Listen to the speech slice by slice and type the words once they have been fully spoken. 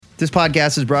This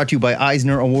podcast is brought to you by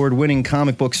Eisner Award-winning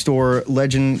comic book store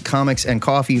Legend Comics and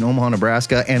Coffee in Omaha,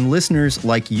 Nebraska, and listeners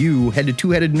like you. Head to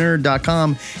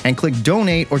twoheadednerd.com and click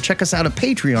donate or check us out at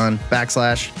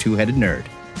Patreon/twoheadednerd.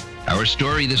 Our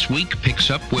story this week picks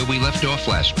up where we left off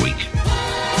last week.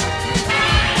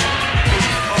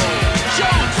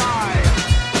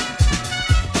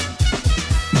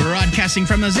 Broadcasting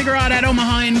from the Ziggurat at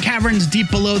Omaha in caverns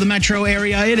deep below the metro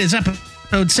area, it is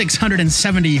episode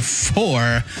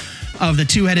 674 of the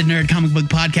Two-Headed Nerd Comic Book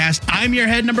Podcast. I'm your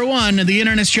head number one, the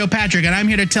internet's Joe Patrick, and I'm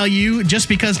here to tell you, just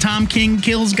because Tom King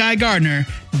kills Guy Gardner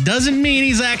doesn't mean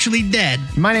he's actually dead.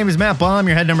 My name is Matt Baum,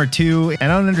 your head number two,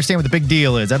 and I don't understand what the big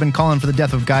deal is. I've been calling for the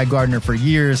death of Guy Gardner for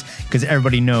years because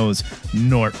everybody knows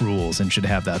Nort rules and should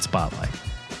have that spotlight.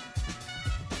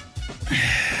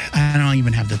 I don't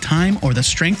even have the time or the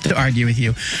strength to argue with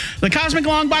you. The Cosmic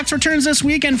Long Box returns this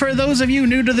week, and for those of you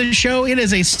new to the show, it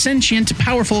is a sentient,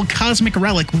 powerful cosmic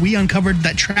relic we uncovered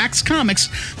that tracks comics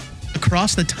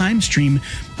across the time stream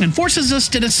and forces us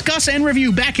to discuss and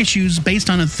review back issues based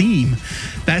on a theme.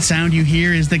 That sound you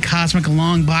hear is the Cosmic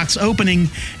Long Box opening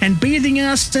and bathing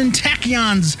us in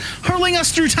tachyons, hurling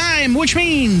us through time, which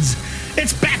means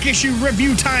it's back issue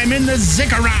review time in the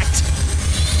Ziggurat.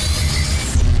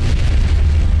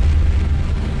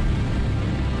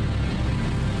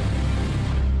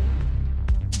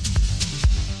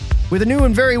 With a new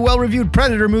and very well-reviewed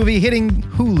Predator movie hitting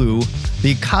Hulu,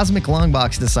 the Cosmic Long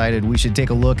Box decided we should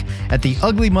take a look at the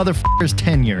ugly motherfucker's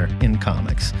tenure in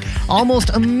comics.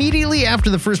 Almost immediately after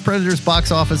the first Predator's box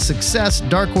office success,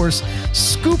 Dark Horse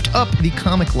scooped up the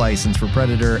comic license for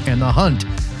Predator, and the hunt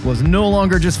was no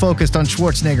longer just focused on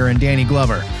Schwarzenegger and Danny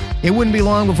Glover. It wouldn't be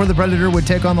long before the Predator would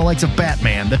take on the likes of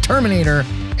Batman, the Terminator,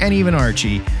 and even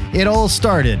Archie. It all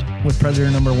started with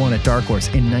Predator number 1 at Dark Horse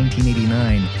in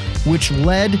 1989, which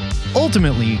led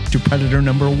ultimately to Predator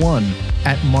number 1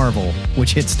 at Marvel,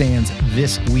 which hit stands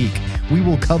this week. We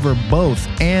will cover both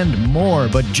and more,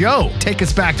 but Joe, take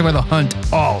us back to where the hunt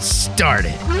all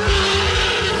started.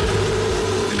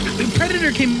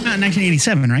 Predator came out in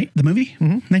 1987, right? The movie?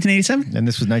 1987? And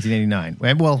this was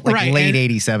 1989. Well, like right, late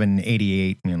 87,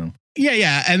 88, you know.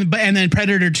 Yeah. And then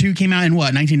Predator 2 came out in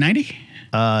what, 1990?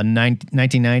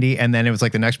 1990, and then it was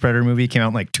like the next Predator movie came out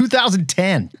in like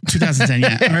 2010. 2010,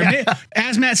 yeah.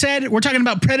 As Matt said, we're talking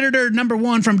about Predator number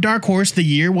 1 from Dark Horse. The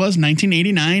year was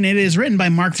 1989. It is written by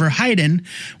Mark Verheiden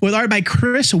with art by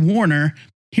Chris Warner.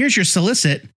 Here's your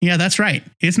solicit. Yeah, that's right.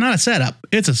 It's not a setup.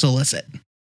 It's a solicit.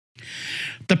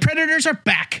 The Predators are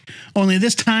back, only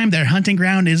this time their hunting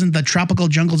ground isn't the tropical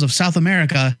jungles of South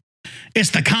America.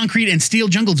 It's the concrete and steel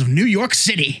jungles of New York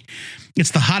City.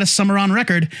 It's the hottest summer on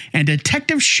record, and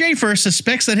Detective Schaefer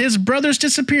suspects that his brother's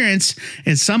disappearance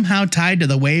is somehow tied to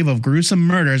the wave of gruesome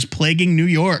murders plaguing New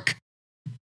York.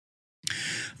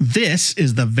 This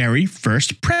is the very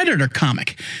first Predator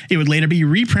comic. It would later be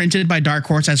reprinted by Dark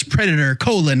Horse as Predator: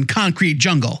 Concrete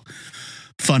Jungle.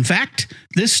 Fun fact,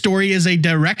 this story is a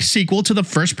direct sequel to the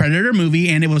first Predator movie,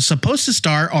 and it was supposed to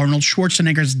star Arnold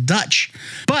Schwarzenegger's Dutch.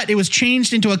 But it was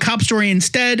changed into a cop story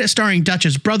instead, starring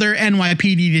Dutch's brother,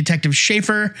 NYPD Detective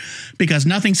Schaefer, because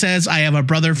nothing says I have a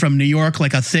brother from New York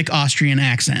like a thick Austrian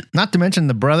accent. Not to mention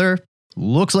the brother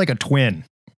looks like a twin.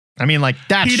 I mean, like,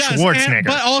 that's Schwarzenegger.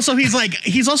 But also,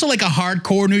 he's also like a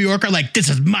hardcore New Yorker, like, this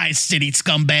is my city,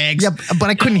 scumbags. Yeah, but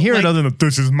I couldn't hear it other than,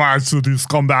 this is my city,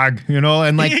 scumbag, you know,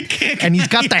 and like, and he's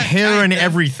got the hair and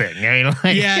everything. You know,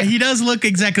 like, yeah, he does look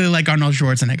exactly like Arnold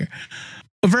Schwarzenegger.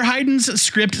 Verheiden's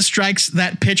script strikes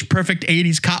that pitch-perfect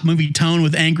 80s cop movie tone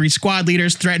with angry squad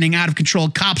leaders threatening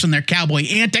out-of-control cops and their cowboy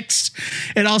antics.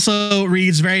 It also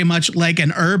reads very much like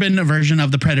an urban version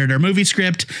of the Predator movie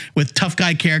script, with tough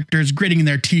guy characters gritting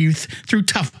their teeth through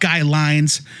tough guy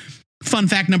lines. Fun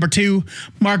fact number 2,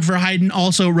 Mark Verheiden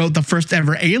also wrote the first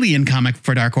ever Alien comic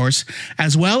for Dark Horse,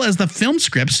 as well as the film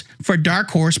scripts for Dark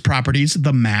Horse properties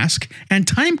The Mask and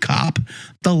Time Cop,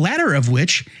 the latter of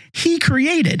which he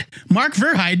created. Mark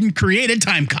Verheiden created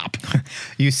Time Cop.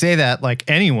 You say that like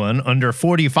anyone under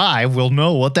 45 will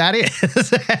know what that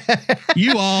is.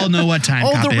 You all know what Time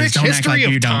Cop is. Oh, the rich history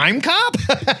of Time Cop?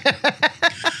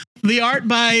 The art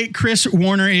by Chris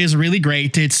Warner is really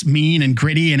great. It's mean and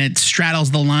gritty, and it straddles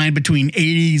the line between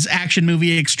 80s action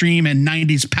movie extreme and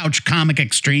 90s pouch comic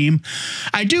extreme.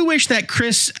 I do wish that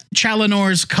Chris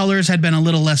Chalonor's colors had been a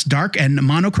little less dark and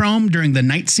monochrome during the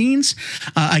night scenes.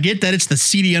 I get that it's the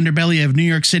seedy underbelly of New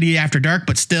York City after dark,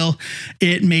 but still,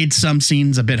 it made some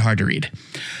scenes a bit hard to read.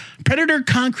 Predator: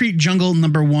 Concrete Jungle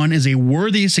 #1 is a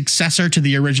worthy successor to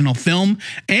the original film,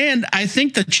 and I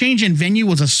think the change in venue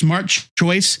was a smart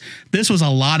choice. This was a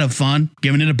lot of fun,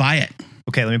 giving it a buy it.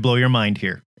 Okay, let me blow your mind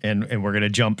here, and we're going to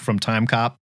jump from Time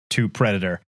Cop to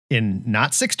Predator in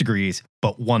not 6 degrees,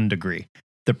 but 1 degree.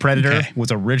 The Predator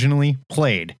was originally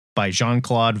played by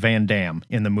Jean-Claude Van Damme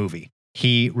in the movie.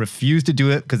 He refused to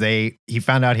do it because he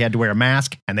found out he had to wear a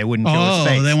mask and they wouldn't show his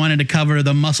face. Oh, they wanted to cover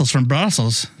the muscles from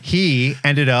Brussels. He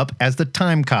ended up as the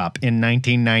Time Cop in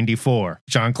 1994,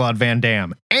 Jean-Claude Van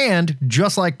Damme. And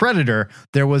just like Predator,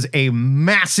 there was a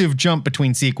massive jump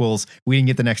between sequels. We didn't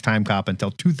get the next Time Cop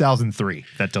until 2003.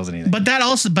 If that tells anything. But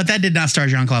that did not star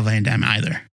Jean-Claude Van Damme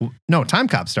either. No, Time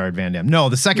Cop starred Van Damme. No,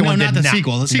 the second one did not. No, not the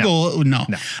sequel. The sequel, no.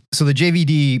 So the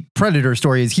JVD Predator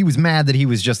story is he was mad that he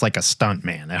was just like a stunt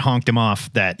man that honked him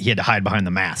off that he had to hide behind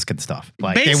the mask and stuff.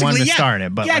 Like basically, they wanted to star in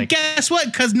it, but guess what?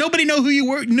 Because nobody knew who you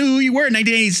were in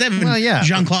 1987. Well, yeah,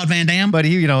 Jean-Claude Van Damme. But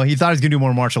he thought he was gonna do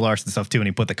more martial arts and stuff too, and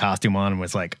he put the costume on and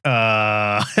was like,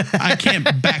 I can't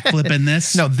backflip in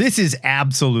this. No, this is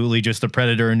absolutely just the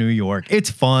Predator in New York. It's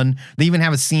fun. They even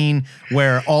have a scene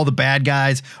where all the bad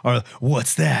guys are,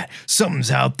 what's that?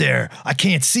 Something's out there. I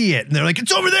can't see it. And they're like,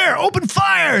 it's over there. Open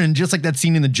fire. And just like that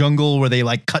scene in the jungle where they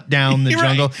like cut down the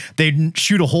jungle, they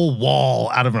shoot a whole wall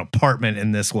out of an apartment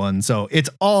in this one. So it's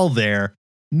all there.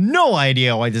 No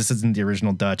idea why this isn't the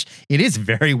original Dutch. It is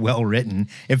very well written.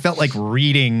 It felt like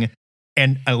reading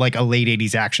like a late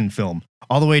 80s action film,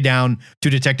 all the way down to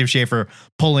Detective Schaefer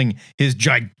pulling his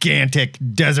gigantic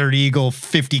Desert Eagle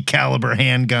 50 caliber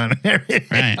handgun.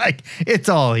 Right. Like, it's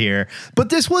all here. But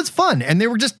this was fun. And they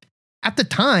were just, at the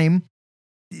time,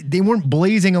 they weren't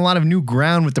blazing a lot of new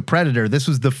ground with the Predator. This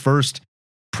was the first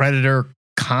Predator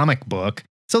comic book.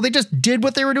 So they just did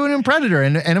what they were doing in Predator.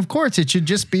 And of course, it should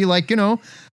just be like,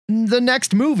 the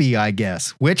next movie, I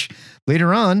guess, which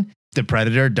later on, the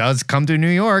Predator does come to New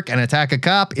York and attack a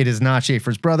cop. It is not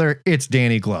Schaefer's brother. It's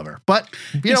Danny Glover. But,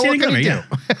 what can you do?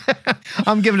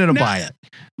 I'm giving it a buy it.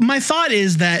 My thought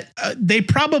is that they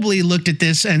probably looked at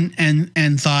this and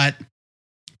thought,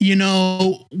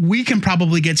 we can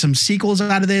probably get some sequels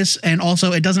out of this. And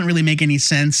also, it doesn't really make any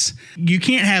sense. You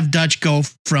can't have Dutch go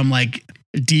from like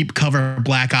deep cover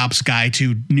black ops guy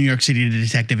to New York City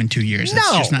detective in 2 years.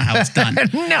 That's just not how it's done.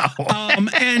 No.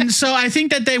 And so I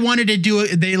think that they wanted to do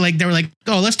it. They were like,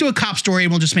 oh, let's do a cop story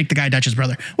and we'll just make the guy Dutch's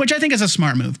brother, which I think is a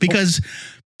smart move because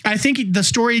I think the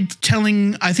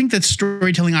storytelling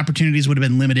opportunities would have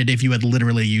been limited if you had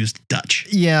literally used Dutch.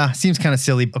 Yeah, seems kind of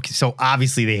silly. Okay, so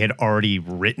obviously they had already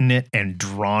written it and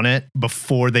drawn it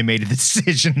before they made a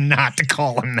decision not to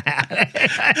call him that.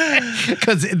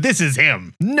 Because this is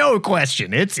him. No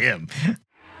question, it's him.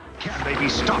 Can they be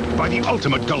stopped by the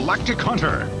ultimate galactic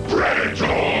hunter? Predator!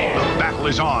 The battle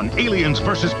is on. Aliens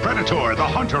versus Predator, the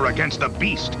hunter against the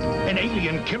beast. An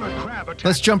alien killer crab attacks.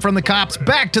 Let's jump from the cops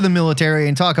back to the military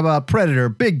and talk about Predator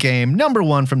Big Game,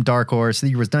 #1 from Dark Horse. The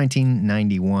year was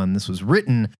 1991. This was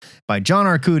written by John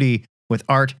Arcudi with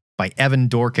art by Evan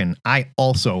Dorkin. I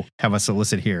also have a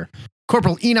solicit here.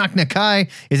 Corporal Enoch Nakai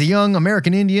is a young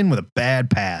American Indian with a bad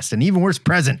past, and even worse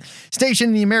present. Stationed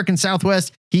in the American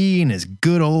Southwest, he and his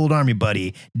good old army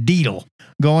buddy, Deedle,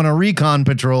 go on a recon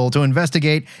patrol to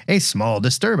investigate a small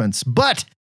disturbance, but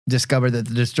discover that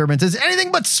the disturbance is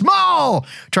anything but small.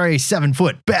 Try a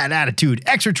 7-foot, bad attitude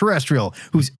extraterrestrial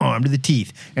who's armed to the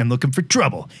teeth and looking for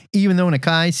trouble, even though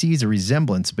Nakai sees a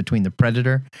resemblance between the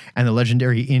Predator and the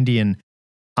legendary Indian.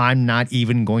 I'm not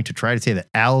even going to try to say that.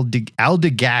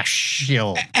 Adilgashi.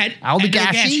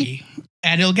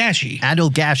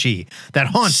 Adilgashi. That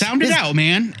haunts. Sound it out,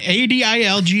 man.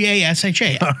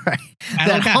 Adilgasha. All right.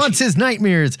 That haunts his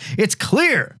nightmares. It's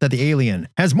clear that the alien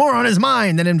has more on his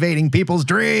mind than invading people's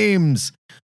dreams.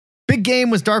 Big Game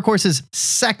was Dark Horse's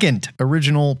second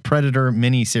original Predator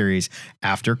miniseries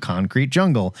after Concrete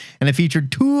Jungle, and it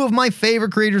featured two of my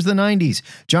favorite creators of the 90s.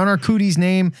 John Arcudi's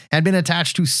name had been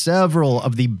attached to several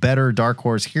of the better Dark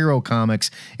Horse hero comics,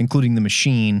 including The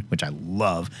Machine, which I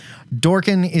love.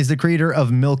 Dorkin is the creator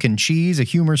of Milk and Cheese, a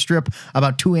humor strip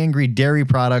about two angry dairy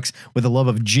products with a love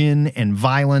of gin and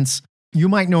violence. You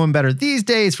might know him better these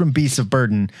days from Beasts of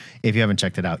Burden. If you haven't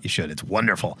checked it out, you should. It's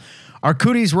wonderful.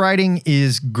 Arcudi's writing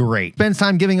is great. Spends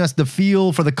time giving us the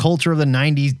feel for the culture of the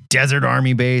 90s Desert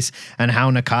Army base and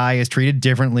how Nakai is treated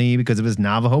differently because of his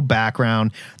Navajo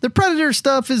background. The Predator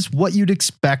stuff is what you'd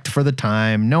expect for the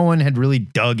time. No one had really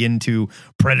dug into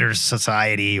Predator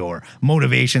society or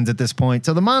motivations at this point,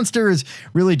 so the monster is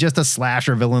really just a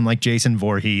slasher villain like Jason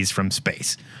Voorhees from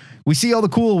space. We see all the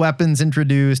cool weapons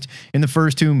introduced in the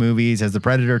first two movies as the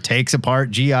Predator takes apart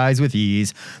GIs with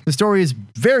ease. The story is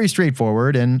very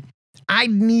straightforward, and I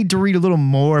need to read a little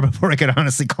more before I could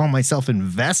honestly call myself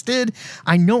invested.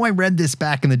 I know I read this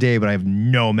back in the day, but I have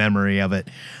no memory of it.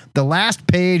 The last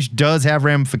page does have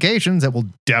ramifications that will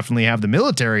definitely have the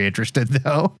military interested,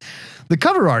 though. The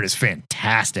cover art is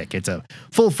fantastic. It's a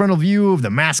full frontal view of the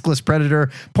maskless Predator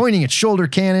pointing its shoulder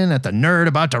cannon at the nerd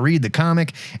about to read the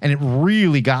comic, and it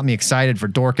really got me excited for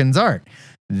Dorkin's art.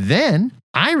 Then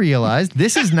I realized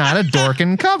this is not a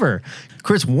Dorkin cover.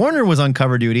 Chris Warner was on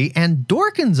cover duty, and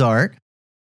Dorkin's art,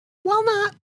 while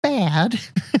not bad,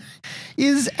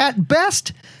 is at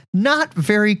best not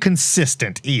very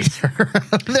consistent either.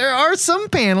 There are some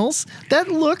panels that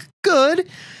look good.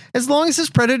 As long as his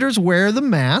Predators wear the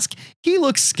mask, he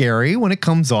looks scary. When it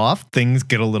comes off, things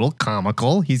get a little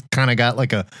comical. He's kind of got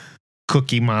like a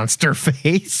Cookie Monster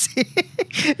face.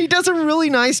 He does a really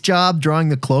nice job drawing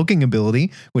the cloaking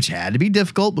ability, which had to be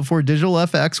difficult before digital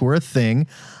FX were a thing.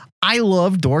 I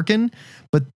love Dorkin,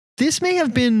 but this may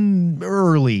have been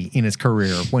early in his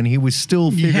career when he was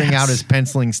still figuring out his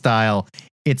penciling style.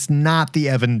 It's not the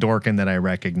Evan Dorkin that I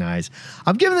recognize.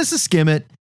 I'm giving this a skim it.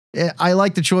 I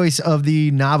like the choice of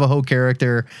the Navajo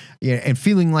character and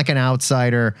feeling like an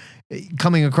outsider,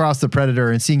 coming across the Predator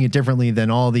and seeing it differently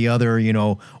than all the other,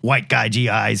 white guy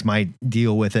GIs might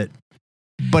deal with it.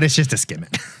 But it's just a skim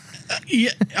it.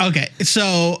 Yeah. Okay.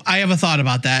 So I have a thought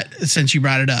about that since you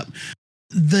brought it up.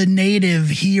 The native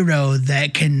hero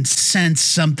that can sense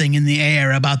something in the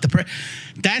air about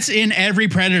that's in every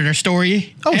Predator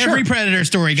story. Oh, every sure. Predator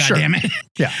story. God damn it.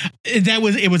 Yeah.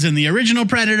 It was in the original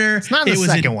Predator. It's not in the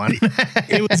second one.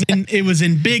 it was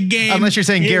in Big Game. Unless you're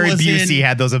saying Gary Busey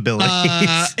had those abilities.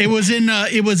 It was in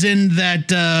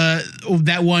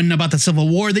that one about the Civil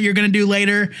War that you're going to do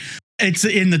later. It's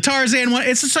in the Tarzan one.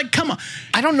 It's just like, come on.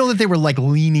 I don't know that they were like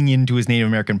leaning into his Native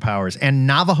American powers, and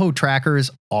Navajo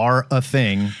trackers are a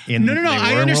thing. No.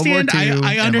 I understand.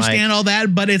 I understand all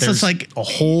that, but it's just like a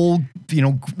whole,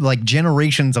 like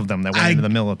generations of them that went into the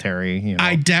military.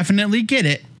 I definitely get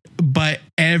it, but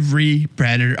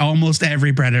almost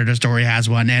every Predator story has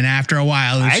one, and after a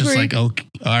while, it's just like, okay,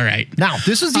 all right. Now,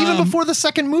 this was even before the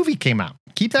second movie came out.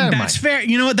 Keep that in mind. That's fair.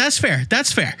 You know what? That's fair.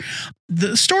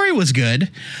 The story was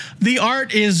good. The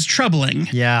art is troubling.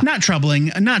 Yeah. Not troubling,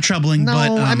 No,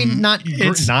 but I mean, not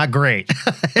great.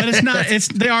 But it's not,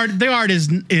 the art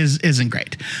isn't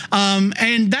great.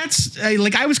 And that's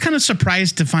like, I was kind of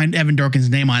surprised to find Evan Dorkin's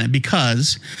name on it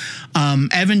because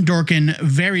Evan Dorkin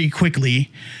very quickly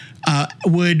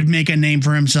would make a name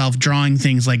for himself drawing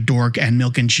things like Dork and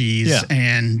Milk and Cheese. Yeah.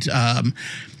 And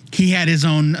he had his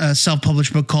own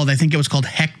self-published book called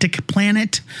Hectic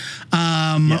Planet,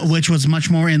 which was much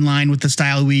more in line with the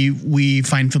style we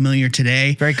find familiar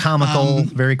today. Very comical,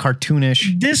 very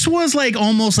cartoonish. This was like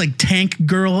almost like Tank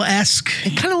Girl-esque.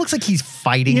 It kind of looks like he's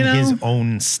fighting his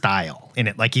own style in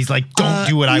it. Like he's like, don't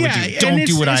do what I would do. Don't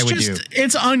do what I would do.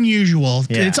 It's unusual.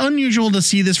 Yeah. It's unusual to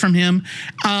see this from him.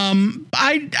 I'm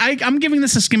giving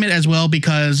this a skim it as well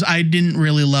because I didn't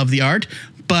really love the art,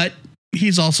 but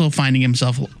he's also finding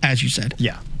himself, as you said.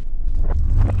 Yeah.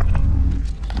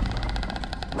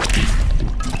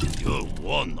 You're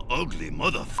one ugly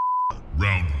motherfucker.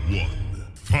 Round one,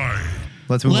 fight.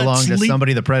 Let's move along to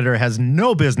somebody the Predator has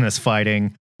no business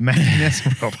fighting.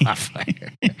 Magnus Robot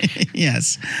Fighter.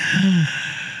 Yes.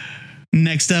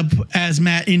 Next up, as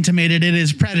Matt intimated, it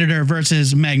is Predator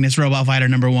versus Magnus Robot Fighter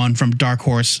 #1 from Dark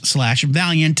Horse /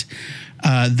 Valiant.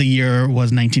 The year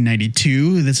was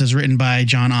 1992. This is written by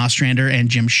John Ostrander and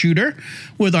Jim Shooter,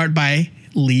 with art by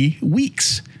Lee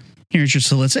Weeks. Here's your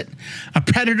solicit. A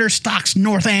Predator stalks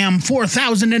Northam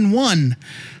 4001,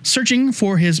 searching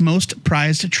for his most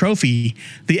prized trophy,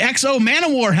 the XO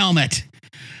Man-O-War helmet.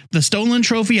 The stolen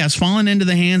trophy has fallen into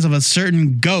the hands of a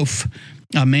certain Goaf,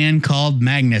 a man called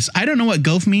Magnus. I don't know what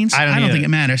Goaf means. I don't think it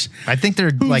matters. I think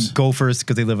they're like gophers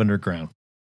because they live underground.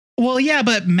 Well, yeah,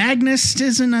 but Magnus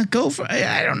isn't a gopher.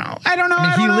 I don't know.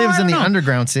 I mean, he lives in the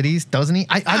underground cities, doesn't he?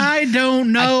 I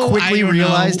don't know. I quickly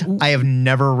realized I have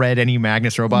never read any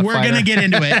Magnus Robot Fighter. We're going to get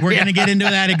into it. We're going to get into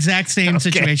that exact same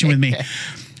situation with me.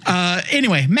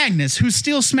 Anyway, Magnus, whose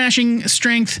steel smashing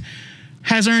strength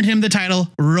has earned him the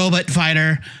title Robot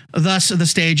Fighter. Thus, the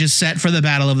stage is set for the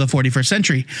battle of the 41st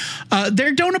century.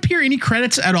 There don't appear any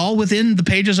credits at all within the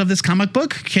pages of this comic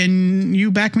book. Can you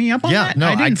back me up on that? No,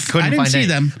 I couldn't find see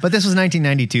them. But this was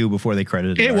 1992 before they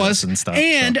credited it was and stuff.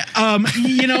 And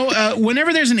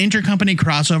whenever there's an intercompany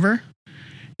crossover,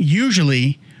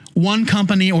 usually one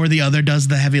company or the other does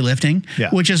the heavy lifting,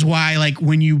 which is why, like,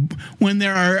 when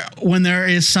there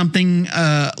is something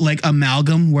like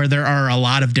Amalgam, where there are a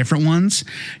lot of different ones,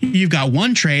 you've got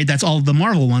one trade that's all the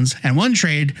Marvel ones and one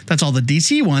trade that's all the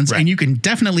DC ones, and you can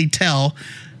definitely tell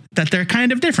that they're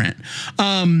kind of different.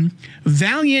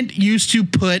 Valiant used to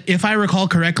put, if I recall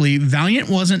correctly, Valiant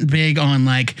wasn't big on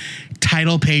like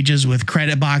title pages with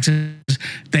credit boxes.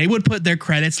 They would put their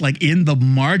credits like in the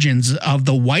margins of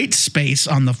the white space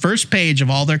on the first page of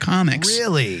all their comics.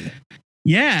 Really?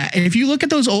 Yeah. If you look at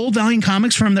those old Valiant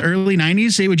comics from the early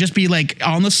 90s, they would just be like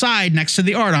on the side next to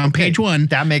the art on page one.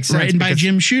 That makes sense. Written by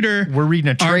Jim Shooter. We're reading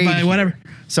a trade. By whatever.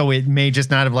 So it may just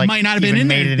not have like might not have been in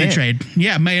made the trade.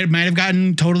 Yeah, might have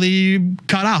gotten totally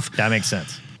cut off. That makes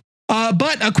sense.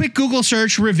 But a quick Google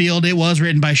search revealed it was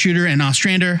written by Shooter and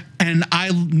Ostrander, and I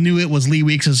knew it was Lee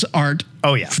Weeks' art.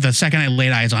 Oh yeah, for the second I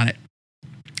laid eyes on it.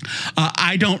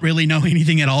 I don't really know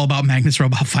anything at all about Magnus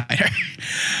Robot Fighter,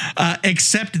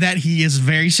 except that he is a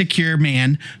very secure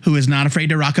man who is not afraid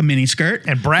to rock a miniskirt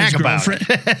and brag about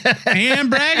it. And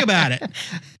brag about it.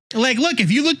 Like, look,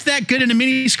 if you looked that good in a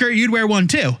miniskirt, you'd wear one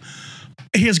too.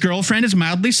 His girlfriend is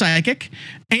mildly psychic,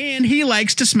 and he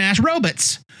likes to smash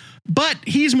robots. But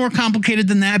he's more complicated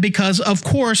than that because, of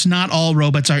course, not all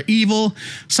robots are evil.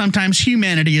 Sometimes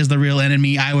humanity is the real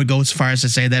enemy. I would go as far as to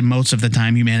say that most of the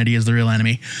time humanity is the real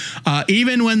enemy,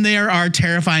 even when there are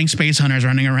terrifying space hunters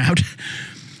running around.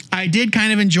 I did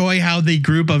kind of enjoy how the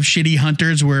group of shitty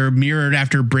hunters were mirrored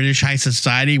after British high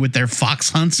society with their fox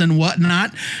hunts and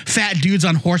whatnot. Fat dudes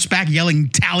on horseback yelling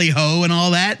tally ho and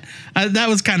all that. That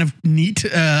was kind of neat.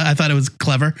 I thought it was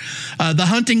clever. The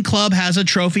hunting club has a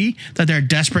trophy that they're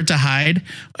desperate to hide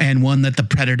and one that the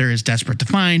predator is desperate to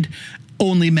find.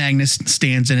 Only Magnus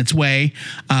stands in its way.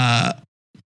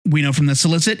 We know from the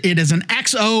solicit, it is an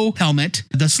XO helmet.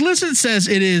 The solicit says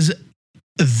it is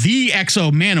the Exo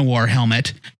Manowar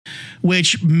helmet,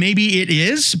 which maybe it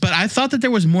is, but I thought that there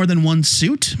was more than one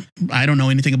suit. I don't know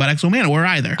anything about Exo Manowar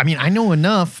either. I mean, I know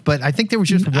enough, but I think there was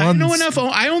just one. I know enough.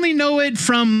 I only know it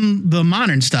from the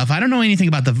modern stuff. I don't know anything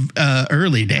about the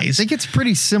early days. I think it's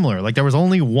pretty similar. Like there was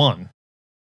only one.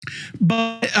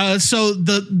 But so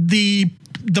the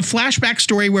flashback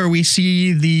story where we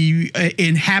see the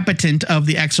inhabitant of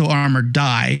the Exo armor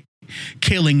die,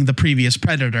 killing the previous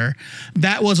predator,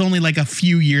 that was only like a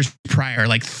few years prior,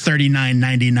 like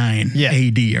 3999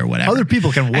 AD or whatever. Other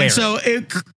people can wear and so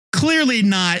it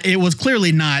was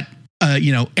clearly not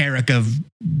Eric of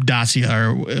Dacia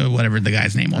or whatever the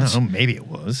guy's name was. I don't know, maybe it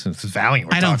was. It's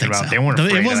Valiant. I don't think so. They weren't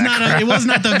afraid it was of that it was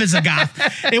not the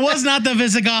Visigoth. It was not the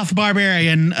Visigoth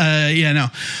barbarian.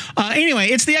 Anyway,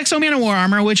 it's the Exo Manowar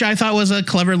armor, which I thought was a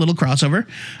clever little crossover.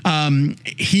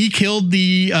 He killed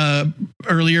the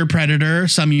earlier predator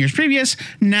some years previous.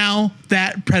 Now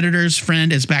that predator's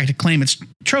friend is back to claim its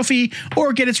trophy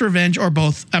or get its revenge or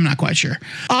both. I'm not quite sure.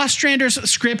 Ostrander's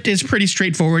script is pretty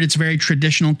straightforward. It's very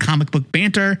traditional comic book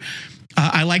banter.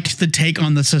 I liked the take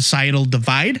on the societal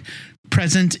divide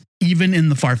present even in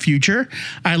the far future.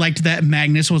 I liked that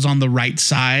Magnus was on the right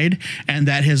side and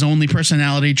that his only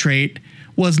personality trait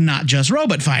was not just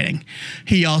robot fighting.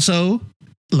 He also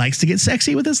likes to get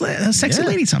sexy with his sexy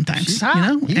lady sometimes. She's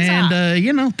hot.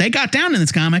 They got down in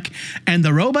this comic, and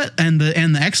the robot and the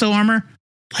Exo armor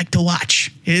like to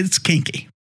watch. It's kinky.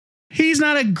 He's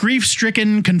not a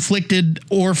grief-stricken, conflicted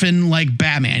orphan like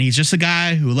Batman. He's just a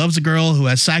guy who loves a girl who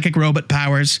has psychic robot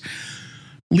powers.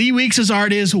 Lee Weeks'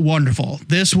 art is wonderful.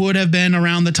 This would have been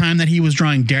around the time that he was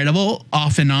drawing Daredevil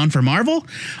off and on for Marvel,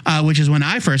 which is when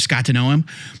I first got to know him.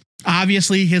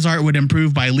 Obviously, his art would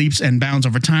improve by leaps and bounds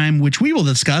over time, which we will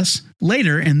discuss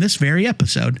later in this very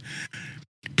episode.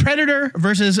 Predator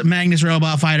versus Magnus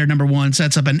Robot Fighter #1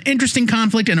 sets up an interesting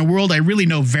conflict in a world I really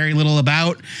know very little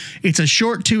about. It's a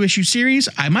short 2-issue series.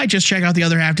 I might just check out the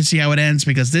other half to see how it ends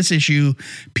because this issue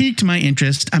piqued my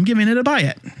interest. I'm giving it a buy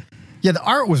it. Yeah, the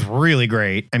art was really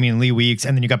great. I mean, Lee Weeks,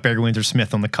 and then you got Barry Windsor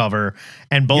Smith on the cover,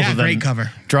 and both of them great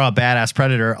cover. Draw a badass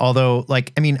Predator. Although, I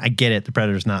get it. The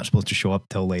Predator's not supposed to show up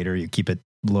till later. You keep it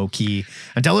low key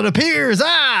until it appears.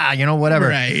 Whatever.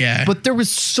 Right, yeah. But there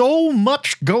was so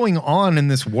much going on in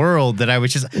this world that I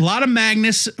was just a lot of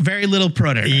Magnus, very little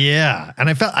Predator. Yeah, and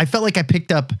I felt like I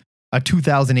picked up a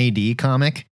 2000 AD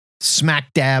comic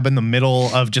smack dab in the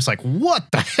middle of just like, what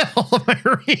the hell am I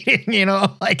reading?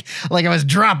 Like I was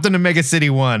dropped into Mega City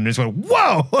 1 and just went,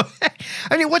 whoa.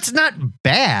 I mean, what's not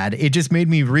bad? It just made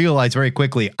me realize very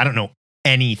quickly, I don't know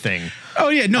anything. Oh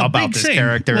yeah, no, about this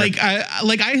character.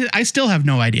 I still have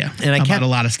no idea and about a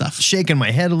lot of stuff. Shaking my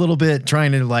head a little bit,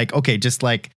 trying to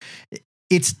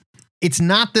it's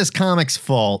not this comic's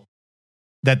fault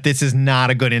that this is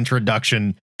not a good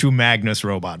introduction to Magnus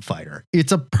Robot Fighter.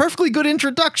 It's a perfectly good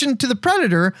introduction to the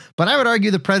Predator, but I would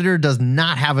argue the Predator does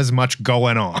not have as much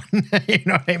going on. You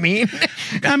know what I mean?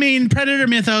 I mean, Predator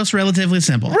mythos, relatively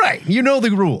simple. Right. You know the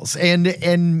rules.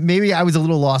 And maybe I was a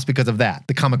little lost because of that.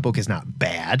 The comic book is not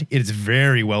bad. It's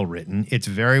very well written. It's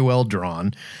very well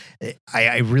drawn.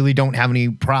 I really don't have any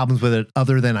problems with it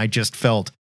other than I just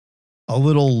felt a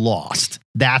little lost.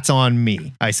 That's on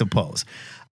me, I suppose.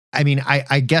 I mean,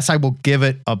 I guess I will give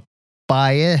it a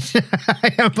buy it.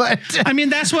 But I mean,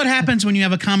 that's what happens when you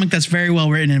have a comic that's very well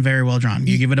written and very well drawn.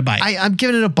 You give it a buy it. I'm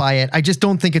giving it a buy it. I just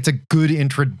don't think it's a good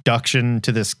introduction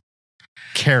to this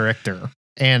character.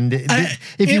 And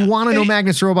if you want to know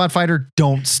Magnus Robot Fighter,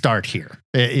 don't start here.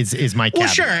 Is my caveat. Well,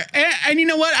 sure, and you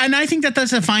know what? And I think that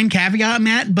that's a fine caveat,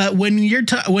 Matt. But when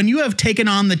when you have taken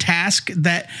on the task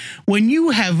that when you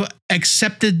have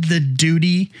accepted the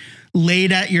duty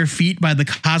laid at your feet by the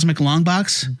Cosmic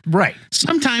Longbox, right?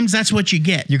 Sometimes that's what you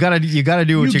get. You gotta do what you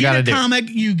gotta do.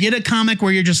 You get a comic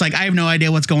where you're just like, I have no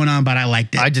idea what's going on, but I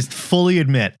liked it. I just fully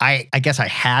admit, I guess I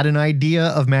had an idea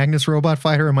of Magnus Robot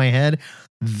Fighter in my head.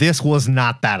 This was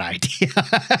not that idea.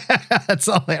 That's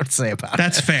all I have to say about it.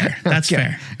 That's fair. That's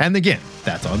fair. And again,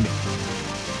 that's on me.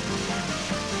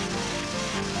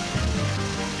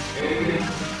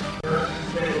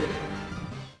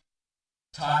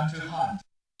 Time to hunt.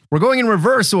 We're going in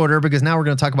reverse order because now we're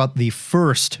going to talk about the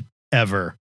first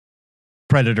ever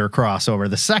Predator crossover.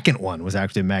 The second one was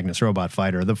actually Magnus Robot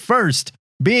Fighter. The first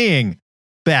being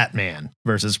Batman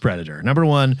versus Predator. Number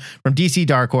one from DC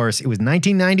Dark Horse. It was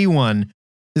 1991.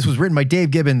 This was written by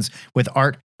Dave Gibbons with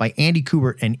art by Andy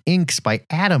Kubert and inks by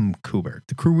Adam Kubert.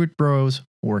 The Kubert bros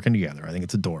working together. I think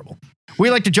it's adorable. We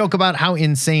like to joke about how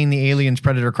insane the Aliens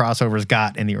Predator crossovers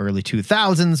got in the early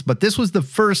 2000s, but this was the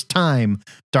first time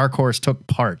Dark Horse took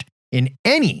part in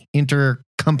any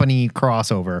intercompany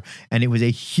crossover, and it was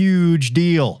a huge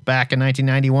deal back in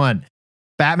 1991.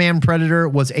 Batman Predator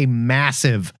was a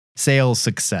massive sales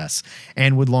success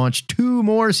and would launch 2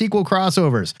 more sequel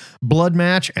crossovers, Blood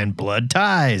Match and Blood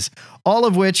Ties, all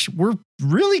of which were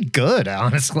really good,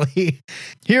 honestly.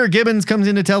 Here, Gibbons comes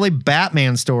in to tell a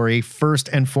Batman story first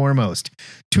and foremost.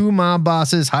 2 mob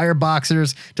bosses hire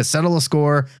boxers to settle a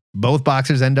score. Both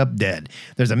boxers end up dead.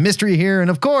 There's a mystery here, and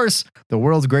of course, the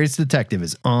world's greatest detective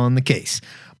is on the case.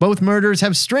 Both murders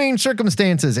have strange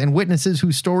circumstances and witnesses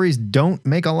whose stories don't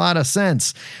make a lot of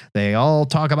sense. They all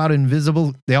talk about an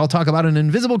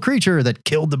invisible creature that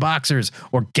killed the boxers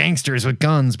or gangsters with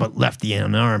guns but left the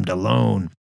unarmed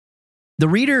alone. The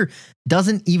reader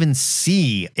doesn't even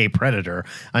see a predator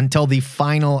until the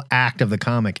final act of the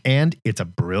comic, and it's a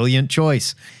brilliant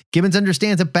choice. Gibbons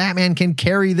understands that Batman can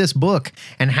carry this book,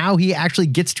 and how he actually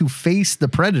gets to face the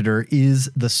predator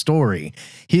is the story.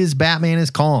 His Batman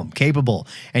is calm, capable,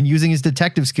 and using his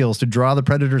detective skills to draw the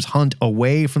predator's hunt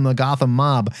away from the Gotham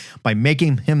mob by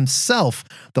making himself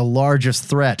the largest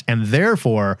threat, and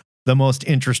therefore the most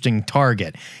interesting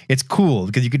target. It's cool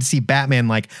because you get to see Batman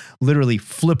like literally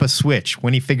flip a switch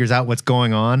when he figures out what's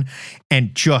going on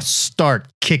and just start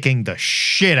kicking the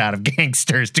shit out of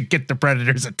gangsters to get the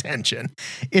Predator's attention.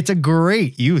 It's a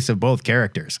great use of both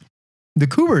characters. The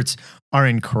Kuberts are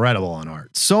incredible on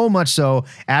art. So much so,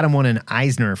 Adam won an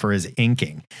Eisner for his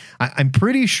inking. I'm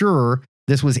pretty sure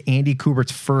this was Andy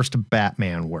Kubert's first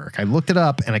Batman work. I looked it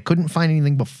up and I couldn't find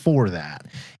anything before that.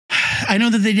 I know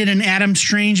that they did an Adam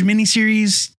Strange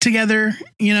miniseries together,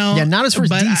 you know. Yeah, not as first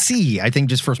DC, I think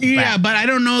just first. Yeah, but I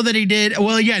don't know that he did.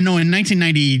 Well, yeah, no, in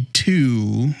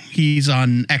 1992, he's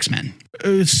on X-Men.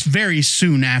 It's very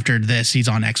soon after this, he's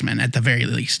on X-Men at the very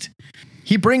least.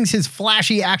 He brings his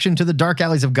flashy action to the dark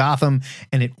alleys of Gotham,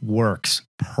 and it works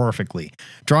perfectly.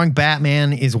 Drawing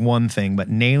Batman is one thing, but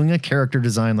nailing a character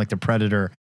design like the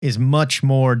Predator is much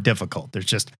more difficult. There's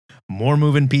just more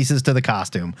moving pieces to the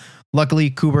costume.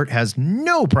 Luckily, Kubert has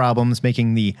no problems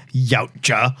making the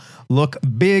Yautja look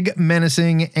big,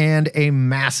 menacing, and a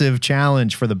massive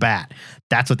challenge for the Bat.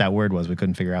 That's what that word was we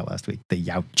couldn't figure out last week. The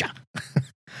Yautja.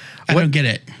 I don't get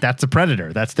it. That's a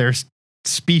predator. That's their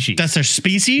species. That's their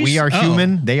species? We are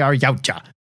human. They are Yautja.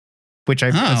 Which I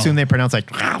assume they pronounce like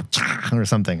or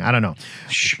something. I don't know.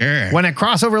 Sure. When a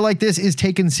crossover like this is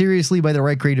taken seriously by the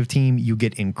right creative team, you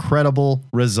get incredible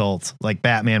results like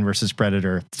Batman versus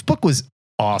Predator. This book was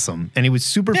awesome, and it was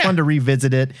super fun to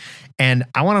revisit it. And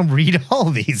I want to read all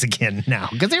of these again now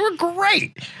because they were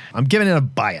great. I'm giving it a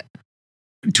buy it.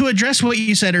 To address what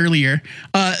you said earlier,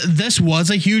 this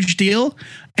was a huge deal.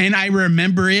 And I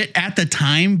remember it at the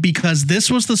time because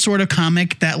this was the sort of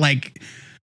comic that like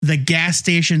the gas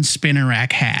station spinner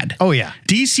rack had. Oh, yeah.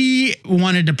 DC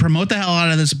wanted to promote the hell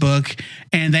out of this book,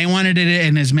 and they wanted it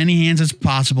in as many hands as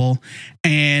possible.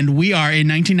 And we are in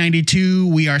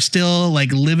 1992. We are still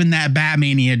like living that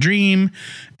Batmania dream.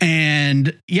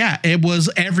 And yeah, it was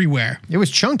everywhere. It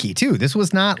was chunky too. This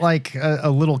was not like a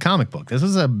little comic book. This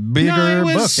was a bigger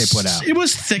book they put out. It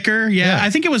was thicker. Yeah.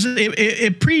 I think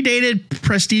it predated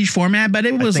Prestige format, but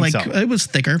it was it was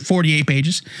thicker, 48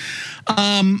 pages.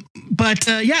 But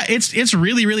it's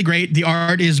really, really great. The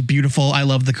art is beautiful. I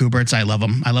love the Kuberts. I love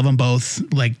them. I love them both.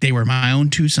 Like they were my own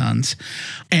two sons.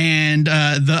 And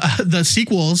the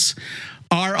sequels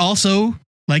are also,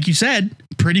 like you said,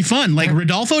 pretty fun. Like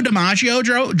Rodolfo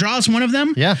DiMaggio draws one of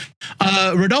them. Yeah.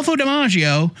 Rodolfo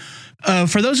DiMaggio,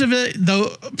 for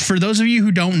those of you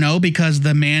who don't know, because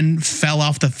the man fell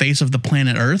off the face of the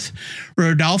planet Earth,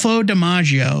 Rodolfo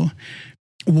DiMaggio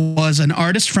was an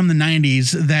artist from the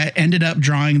 90s that ended up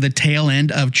drawing the tail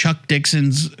end of Chuck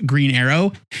Dixon's Green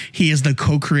Arrow. He is the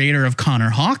co-creator of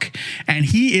Connor Hawke, and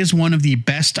he is one of the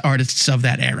best artists of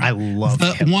that era. I love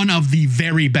him. One of the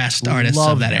very best artists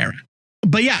of that era.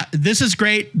 But yeah, this is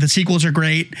great. The sequels are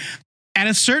great. At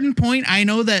a certain point, I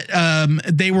know that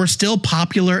they were still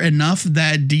popular enough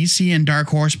that DC and Dark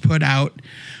Horse put out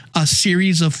a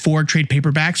series of 4 trade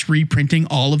paperbacks reprinting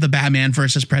all of the Batman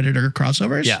versus Predator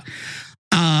crossovers. Yeah.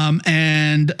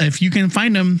 And if you can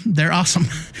find them, they're awesome.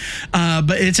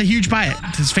 But it's a huge buy it.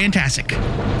 It's fantastic.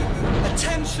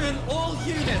 Attention all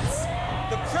units.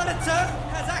 The Predator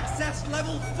has accessed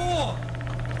level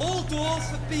 4. All doors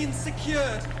have been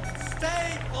secured.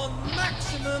 Stay on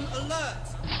maximum alert.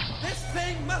 This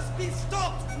thing must be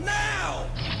stopped now.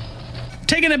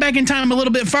 Taking it back in time a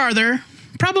little bit farther,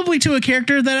 probably to a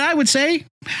character that I would say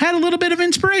had a little bit of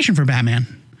inspiration for Batman.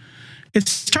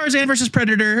 It's Tarzan vs.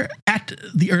 Predator at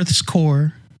the Earth's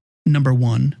Core,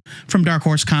 #1 from Dark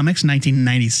Horse Comics,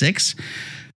 1996.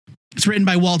 It's written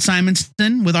by Walt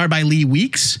Simonson with art by Lee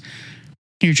Weeks.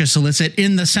 Here to solicit,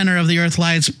 in the center of the earth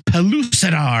lies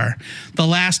Pellucidar, the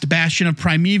last bastion of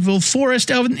primeval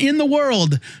forest in the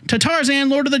world. To Tarzan,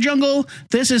 Lord of the Jungle,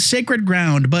 this is sacred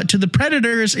ground, but to the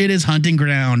predators, it is hunting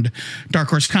ground. Dark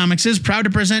Horse Comics is proud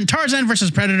to present Tarzan vs.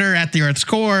 Predator at the Earth's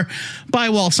Core by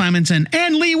Walt Simonson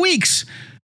and Lee Weeks.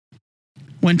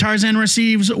 When Tarzan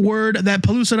receives word that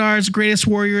Pellucidar's greatest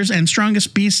warriors and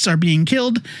strongest beasts are being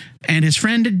killed, and his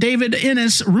friend David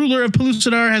Innes, ruler of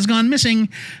Pellucidar, has gone missing,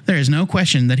 there is no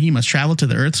question that he must travel to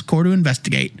the Earth's Core to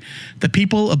investigate. The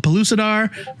people of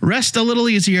Pellucidar rest a little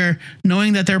easier,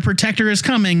 knowing that their protector is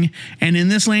coming, and in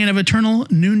this land of eternal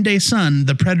noonday sun,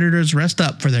 the predators rest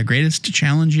up for their greatest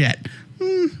challenge yet.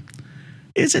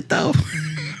 Is it, though?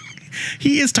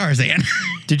 He is Tarzan.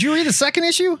 Did you read the second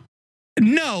issue?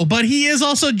 No, but he is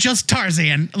also just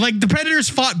Tarzan. Like, the Predators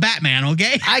fought Batman,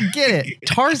 okay? I get it.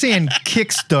 Tarzan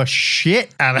kicks the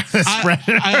shit out of this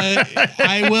Predator.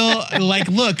 I will, like,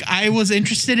 look, I was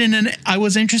interested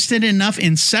enough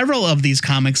in several of these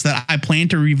comics that I plan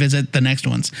to revisit the next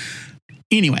ones.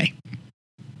 Anyway,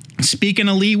 speaking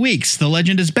of Lee Weeks, the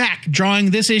legend is back, drawing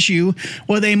this issue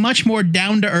with a much more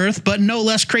down-to-earth but no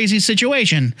less crazy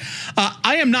situation.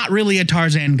 I am not really a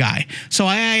Tarzan guy, so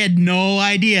I had no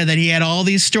idea that he had all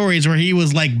these stories where he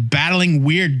was like battling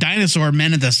weird dinosaur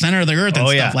men at the center of the earth and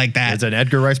stuff like that. It's an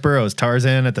Edgar Rice Burroughs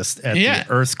Tarzan at the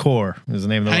Earth's Core is the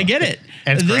name of the one. I get it.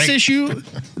 And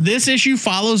this issue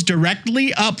follows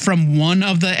directly up from one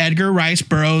of the Edgar Rice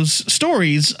Burroughs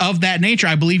stories of that nature.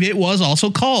 I believe it was also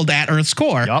called At Earth's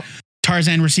Core. Yep.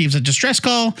 Tarzan receives a distress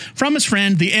call from his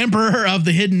friend, the Emperor of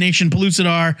the Hidden Nation,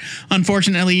 Pellucidar.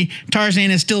 Unfortunately,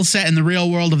 Tarzan is still set in the real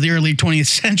world of the early 20th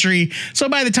century, so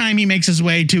by the time he makes his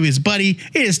way to his buddy,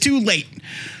 it is too late.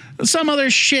 Some other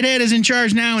shithead is in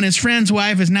charge now, and his friend's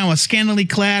wife is now a scantily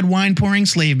clad, wine-pouring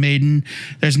slave maiden.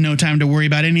 There's no time to worry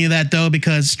about any of that, though,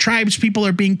 because tribes people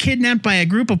are being kidnapped by a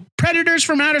group of predators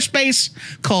from outer space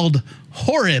called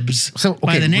Horribs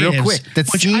by the natives, real quick,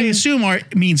 which I assume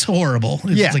means horrible.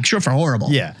 It's like short for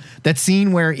horrible. Yeah. That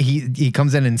scene where he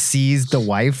comes in and sees the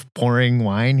wife pouring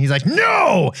wine. He's like,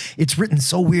 no, it's written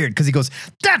so weird because he goes,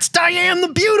 that's Diane the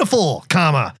Beautiful,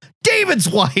 comma, David's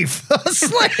wife, a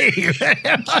slave.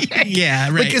 Yeah,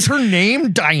 right. Like, is her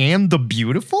name Diane the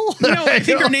Beautiful? No, I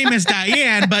think her name is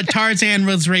Diane, but Tarzan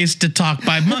was raised to talk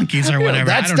by monkeys or whatever.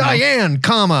 That's Diane,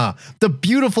 comma, the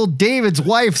beautiful David's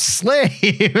wife,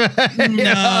 slave.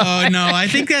 No, I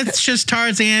think that's just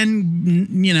Tarzan,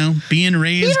 being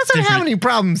raised. He doesn't have any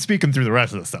problem speaking through the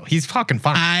rest of this, though. He's fucking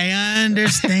fine. I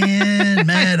understand,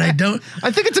 Matt. I don't.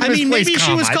 I think it's a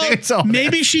misplaced comma.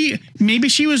 Maybe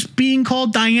she was being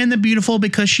called Diane the Beautiful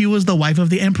because she was the wife of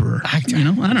the Emperor. I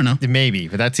don't know. Maybe,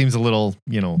 but that seems a little,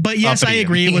 But yes, I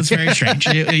agree. It was very strange.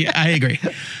 I agree.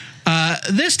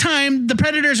 This time, the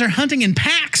predators are hunting in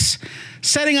packs.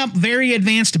 setting up very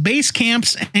advanced base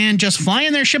camps and just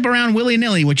flying their ship around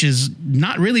willy-nilly, which is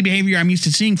not really behavior I'm used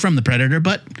to seeing from the Predator,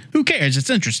 but who cares? It's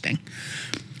interesting.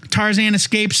 Tarzan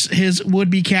escapes his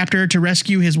would-be captor to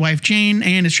rescue his wife Jane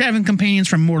and his traveling companions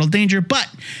from mortal danger, but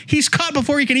he's caught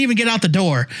before he can even get out the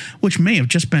door, which may have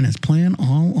just been his plan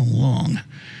all along.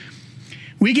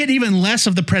 We get even less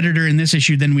of the Predator in this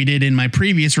issue than we did in my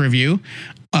previous review,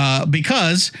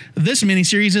 because this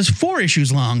miniseries is 4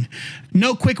 issues long.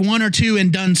 No quick 1 or 2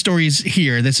 and done stories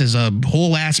here. This is a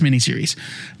whole ass miniseries.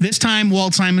 This time,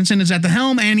 Walt Simonson is at the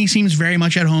helm, and he seems very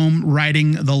much at home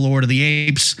writing The Lord of the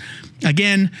Apes.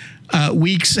 Again,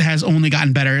 Weeks has only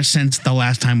gotten better since the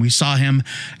last time we saw him.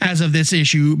 As of this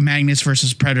issue, Magnus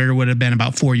versus Predator would have been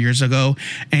about 4 years ago.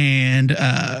 And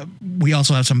we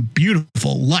also have some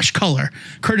beautiful, lush color,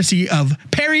 courtesy of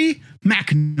Perry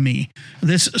McNamee.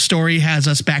 This story has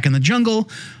us back in the jungle,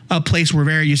 a place we're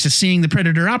very used to seeing the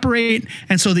Predator operate.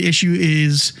 And so the issue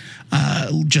is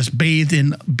just bathed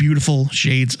in beautiful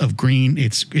shades of green.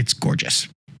 It's gorgeous.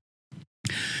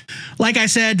 Like I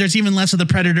said, there's even less of the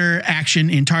Predator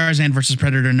action in Tarzan versus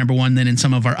Predator #1 than in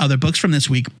some of our other books from this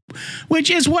week,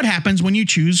 which is what happens when you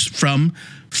choose from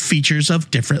features of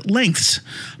different lengths.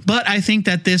 But I think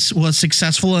that this was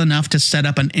successful enough to set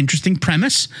up an interesting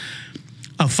premise,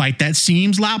 a fight that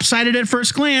seems lopsided at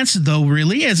first glance, though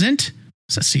really isn't.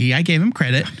 So see, I gave him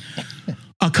credit.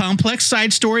 A complex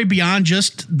side story beyond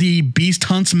just the beast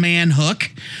hunts man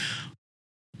hook,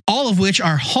 all of which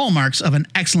are hallmarks of an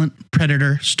excellent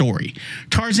Predator story.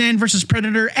 Tarzan versus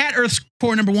Predator at Earth's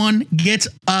Core #1 gets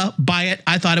a buy it.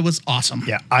 I thought it was awesome.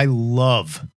 Yeah, I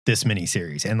love this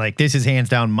miniseries. And like, this is hands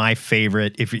down my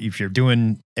favorite. If you're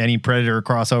doing any Predator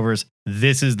crossovers,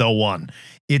 this is the one.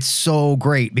 It's so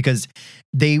great because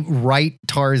they write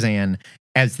Tarzan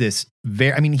as this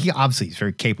he obviously is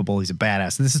very capable. He's a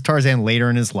badass. This is Tarzan later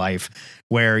in his life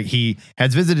where he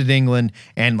has visited England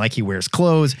and like he wears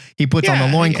clothes. He puts on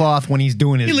the loincloth when he's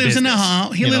doing his business.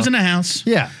 He lives in a house.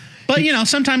 Yeah. But,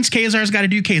 sometimes Kazar's got to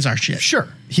do Kazar shit. Sure.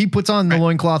 He puts on the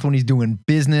loincloth when he's doing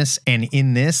business. And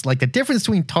in this, like the difference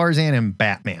between Tarzan and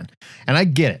Batman, and I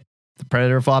get it. The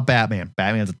Predator fought Batman.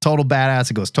 Batman's a total badass.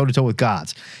 It goes toe-to-toe with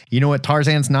gods. You know what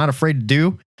Tarzan's not afraid to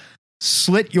do?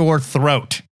 Slit your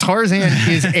throat. Tarzan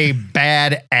is a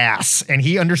badass and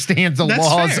he understands the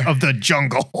laws of the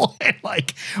jungle. And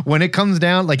like when it comes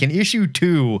down, like in issue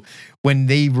 2, when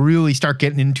they really start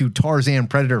getting into Tarzan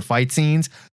Predator fight scenes,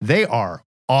 they are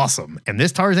awesome. And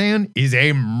this Tarzan is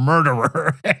a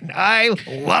murderer and I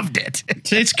loved it.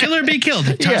 It's kill or be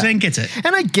killed. Tarzan gets it.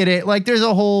 And I get it. Like there's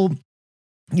a whole,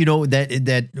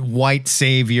 that white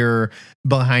savior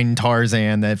behind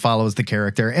Tarzan that follows the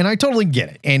character. And I totally get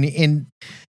it. And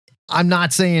I'm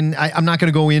not saying I'm not going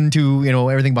to go into,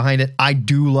 everything behind it. I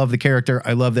do love the character.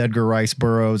 I love the Edgar Rice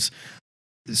Burroughs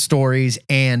stories,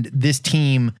 and this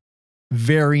team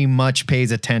very much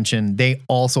pays attention. They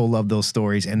also love those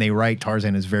stories, and they write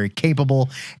Tarzan is very capable.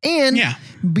 And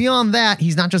beyond that,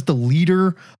 he's not just the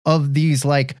leader of these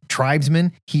like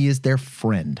tribesmen. He is their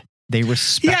friend. They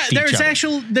respect each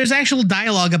other. There's actual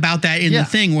dialogue about that in the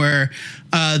thing where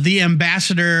the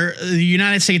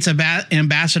United States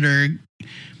ambassador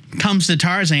comes to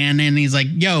Tarzan and he's like,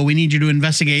 yo, we need you to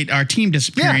investigate our team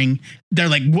disappearing. Yeah. They're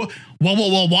like,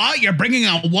 what? You're bringing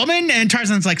a woman? And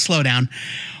Tarzan's like, slow down.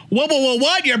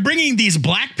 What? You're bringing these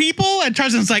black people? And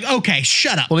Tarzan's like, okay,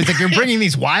 shut up. Well, he's like, you're bringing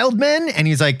these wild men? And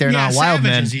he's like, they're not wild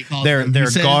men. They're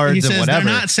guards and whatever.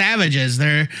 They're not savages.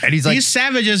 And he's like, these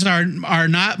savages are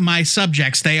not my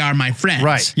subjects. They are my friends.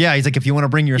 Right. Yeah. He's like, if you want to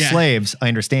bring your slaves, I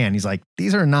understand. He's like,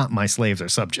 these are not my slaves or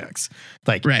subjects.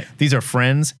 Like, these are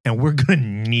friends and we're going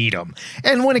to need them.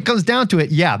 And when it comes down to it,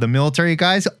 the military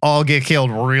guys all get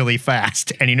killed really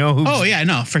fast. And you know who's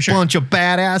for sure. Bunch of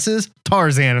badasses?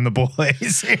 Tarzan and the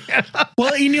boys.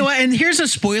 Well, you know what? And here's a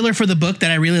spoiler for the book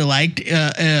that I really liked.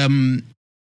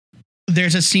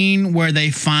 There's a scene where they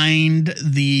find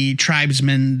the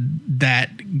tribesmen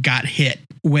that got hit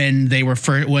when they were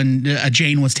when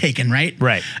Jane was taken, right?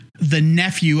 Right. The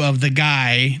nephew of the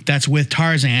guy that's with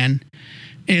Tarzan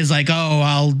is like,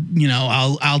 oh,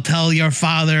 I'll tell your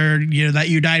father, that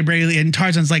you died bravely. And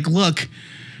Tarzan's like, look,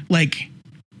 like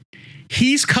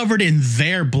he's covered in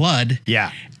their blood.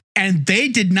 Yeah. And they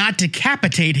did not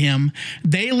decapitate him.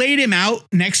 They laid him out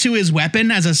next to his weapon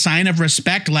as a sign of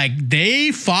respect. Like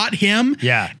they fought him.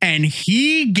 Yeah. And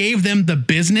he gave them the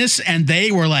business and they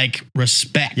were like,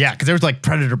 respect. Yeah. Cause there was like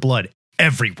Predator blood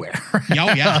everywhere.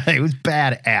 Oh yeah. It was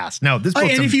badass. No, this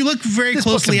book's and if you look very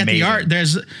closely at the art,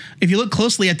 if you look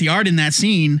closely at the art in that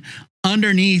scene,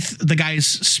 underneath the guy's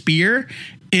spear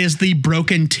is the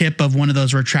broken tip of one of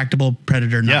those retractable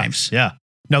Predator knives. Yeah.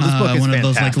 No, this book is one of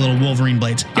those like fantastic. little Wolverine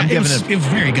blades. I'm Yeah, giving it was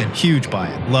very good. Huge buy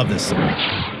it. Love this story.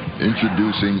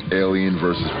 Introducing Alien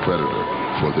vs. Predator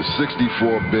for the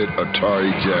 64-bit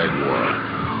Atari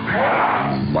Jaguar.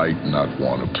 You might not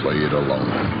want to play it alone.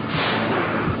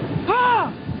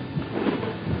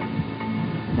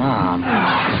 Mom.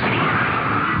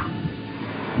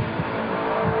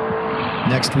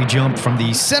 Next, we jump from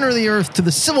the center of the earth to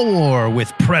the Civil War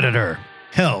with Predator.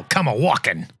 Hell, come a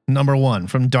walkin'. #1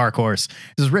 from Dark Horse.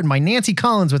 This is written by Nancy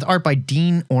Collins with art by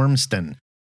Dean Ormston.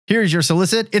 Here's your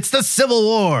solicit. It's the Civil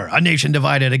War, a nation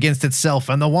divided against itself,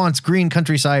 and the once green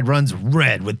countryside runs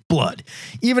red with blood.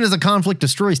 Even as the conflict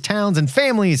destroys towns and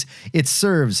families, it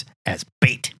serves as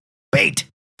bait. Bait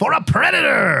for a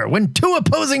predator! When two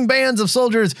opposing bands of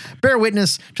soldiers bear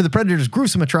witness to the predator's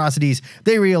gruesome atrocities,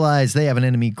 they realize they have an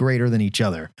enemy greater than each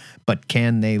other. But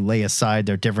can they lay aside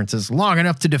their differences long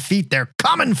enough to defeat their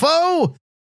common foe?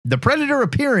 The Predator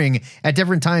appearing at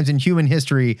different times in human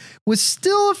history was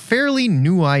still a fairly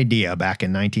new idea back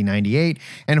in 1998,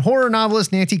 and horror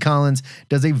novelist Nancy Collins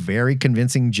does a very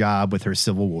convincing job with her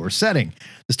Civil War setting.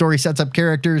 The story sets up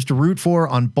characters to root for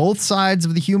on both sides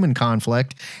of the human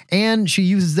conflict, and she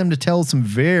uses them to tell some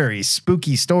very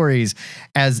spooky stories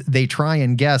as they try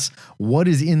and guess what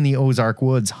is in the Ozark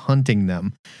Woods hunting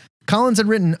them. Collins had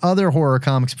written other horror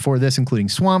comics before this, including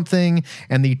Swamp Thing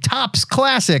and the Topps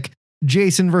classic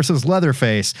Jason versus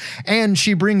Leatherface, and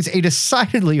she brings a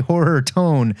decidedly horror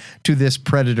tone to this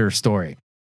Predator story.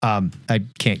 I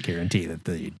can't guarantee that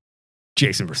the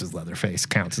Jason versus Leatherface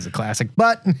counts as a classic,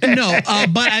 but No,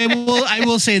 but I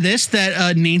will say this,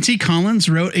 that Nancy Collins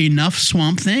wrote enough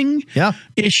Swamp Thing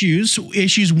issues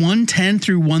 110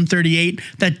 through 138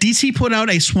 that DC put out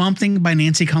a Swamp Thing by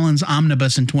Nancy Collins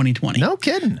omnibus in 2020. No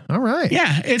kidding. All right.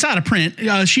 Yeah, it's out of print.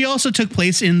 She also took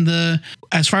place in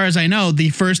as far as I know, the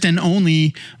first and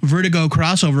only Vertigo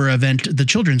crossover event, the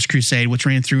Children's Crusade, which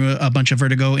ran through a bunch of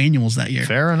Vertigo annuals that year.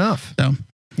 Fair enough. So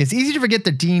it's easy to forget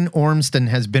that Dean Ormston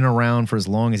has been around for as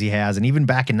long as he has, and even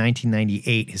back in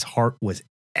 1998, his heart was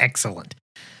excellent.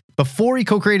 Before he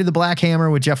co-created The Black Hammer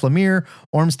with Jeff Lemire,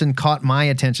 Ormston caught my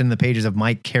attention in the pages of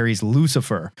Mike Carey's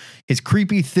Lucifer. His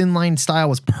creepy, thin-line style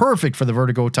was perfect for the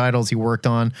Vertigo titles he worked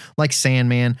on, like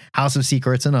Sandman, House of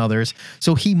Secrets, and others,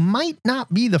 so he might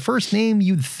not be the first name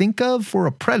you'd think of for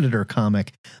a Predator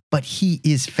comic, but he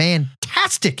is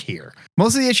fantastic here.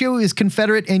 Most of the issue is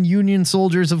Confederate and Union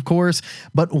soldiers, of course,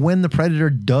 but when the Predator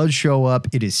does show up,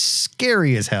 it is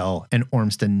scary as hell, and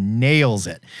Ormston nails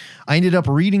it. I ended up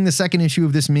reading the second issue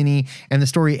of this mini, and the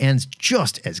story ends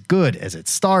just as good as it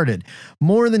started.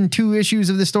 More than 2 issues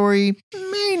of the story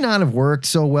may not have worked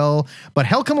so well, but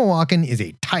Hell Come a Walkin' is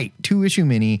a tight 2-issue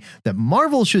mini that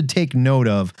Marvel should take note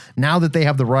of now that they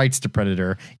have the rights to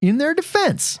Predator. In their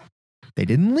defense, they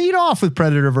didn't lead off with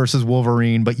Predator versus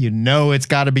Wolverine, but you know it's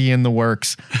got to be in the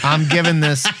works. I'm giving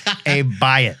this a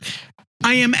buy it.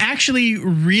 I am actually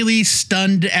really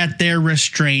stunned at their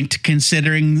restraint,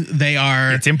 considering they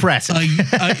are. It's impressive.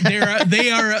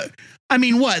 They are. I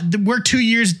mean, what? We're 2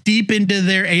 years deep into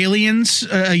their Aliens,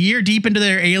 a year deep into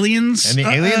their Aliens. And the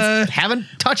Aliens haven't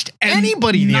touched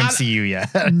anybody in the MCU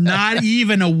yet. Not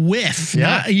even a whiff. Yeah.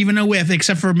 Not even a whiff,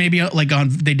 except for maybe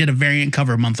they did a variant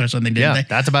cover month or something. Didn't they?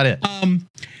 That's about it.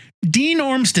 Dean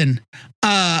Ormston,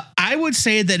 I would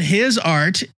say that his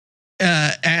art,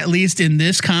 at least in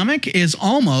this comic, is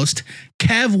almost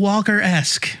Kev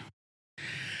Walker-esque.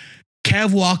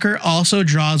 Kev Walker also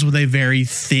draws with a very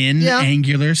thin,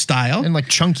 angular style. And like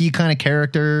chunky kind of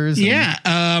characters.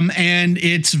 And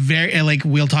it's very, like,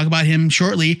 we'll talk about him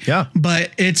shortly. Yeah.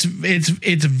 But it's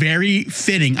very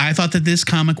fitting. I thought that this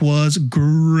comic was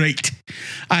great.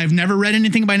 I've never read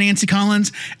anything by Nancy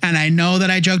Collins, and I know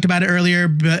that I joked about it earlier,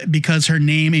 but because her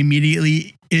name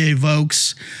immediately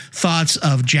evokes thoughts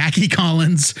of Jackie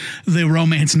Collins, the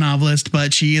romance novelist,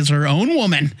 but she is her own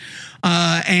woman.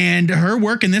 And her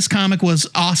work in this comic was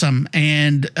awesome,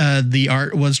 and the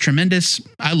art was tremendous.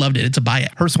 I loved it. It's a buy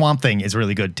it. Her Swamp Thing is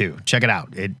really good too. Check it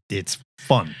out. It's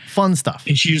fun stuff.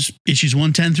 Issues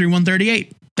 110 through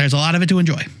 138. There's a lot of it to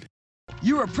enjoy.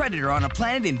 You're a predator on a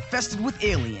planet infested with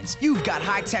aliens. You've got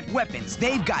high-tech weapons.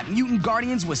 They've got mutant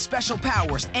guardians with special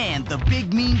powers and the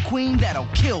big mean queen that'll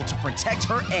kill to protect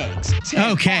her eggs.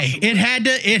 Okay, it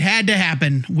had to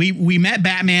happen. We met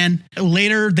Batman.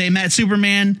 Later, they met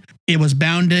Superman. It was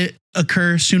bound to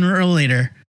occur sooner or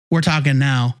later. We're talking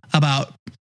now about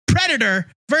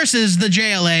Predator versus the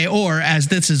JLA, or as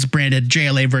this is branded,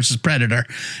 JLA versus Predator.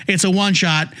 It's a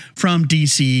one-shot from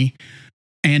DC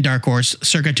and Dark Horse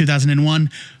circa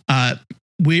 2001.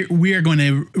 we are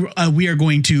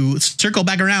going to circle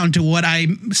back around to what I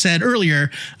said earlier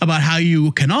about how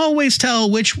you can always tell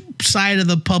which side of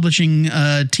the publishing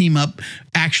team up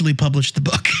actually published the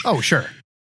book. Oh, sure.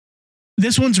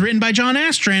 This one's written by John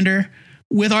Ostrander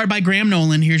with art by Graham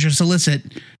Nolan. Here's your solicit.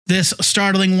 This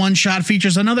startling one-shot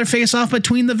features another face-off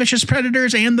between the Vicious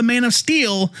Predators and the Man of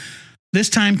Steel, this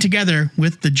time together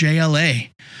with the JLA.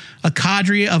 A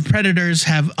cadre of predators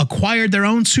have acquired their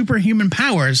own superhuman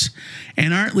powers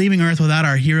and aren't leaving Earth without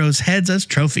our heroes' heads as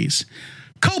trophies.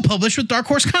 Co-published with Dark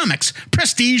Horse Comics,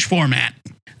 prestige format.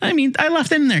 I mean, I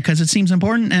left it in there because it seems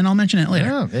important, and I'll mention it later.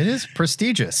 Yeah, it is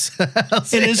prestigious.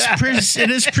 It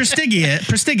is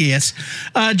prestigious.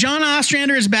 John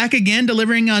Ostrander is back again,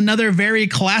 delivering another very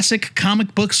classic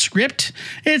comic book script.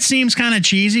 It seems kind of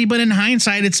cheesy, but in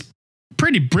hindsight, it's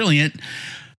pretty brilliant.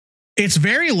 It's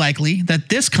very likely that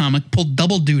this comic pulled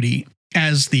double duty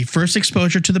as the first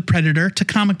exposure to the Predator to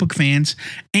comic book fans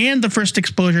and the first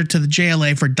exposure to the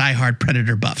JLA for diehard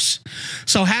Predator buffs.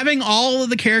 So having all of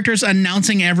the characters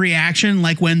announcing every action,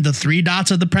 like when the 3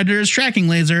 dots of the Predator's tracking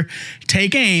laser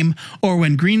take aim, or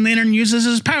when Green Lantern uses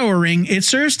his power ring, it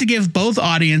serves to give both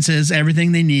audiences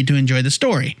everything they need to enjoy the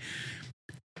story.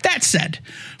 That said,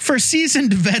 for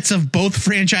seasoned vets of both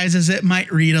franchises, it might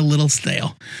read a little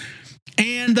stale.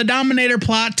 And the Dominator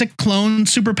plot to clone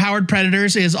superpowered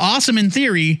predators is awesome in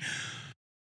theory.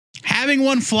 Having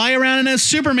one fly around in a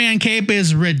Superman cape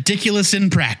is ridiculous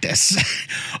in practice.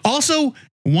 Also,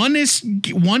 one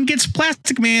gets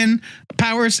Plastic Man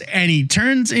powers and he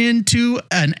turns into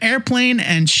an airplane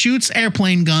and shoots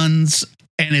airplane guns,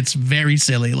 and it's very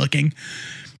silly looking.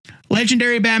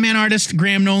 Legendary Batman artist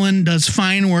Graham Nolan does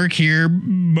fine work here,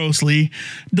 mostly,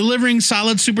 delivering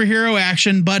solid superhero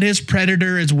action, but his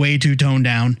Predator is way too toned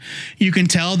down. You can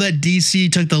tell that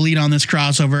DC took the lead on this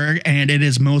crossover, and it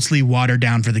is mostly watered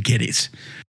down for the kiddies.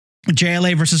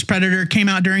 JLA vs. Predator came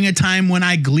out during a time when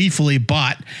I gleefully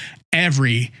bought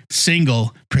every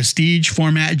single prestige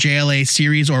format JLA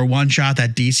series or one-shot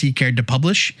that DC cared to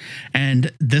publish,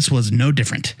 and this was no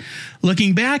different.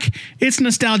 Looking back, it's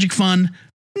nostalgic fun,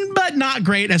 but not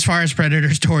great as far as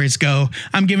Predator stories go.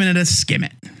 I'm giving it a skim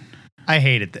it. I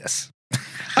hated this.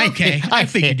 Okay, I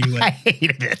figured you would. I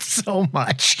hated it so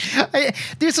much.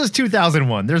 This was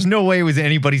 2001. There's no way it was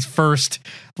anybody's first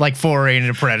foray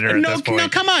into Predator at this point. No,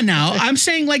 come on now. I'm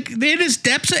saying it is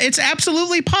depths. It's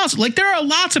absolutely possible. There are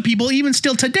lots of people even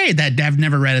still today that have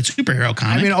never read a superhero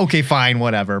comic. I mean, okay, fine,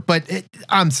 whatever. But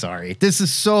I'm sorry. This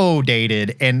is so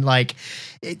dated, and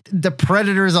the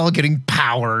Predators all getting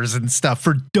powers and stuff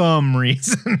for dumb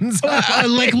reasons.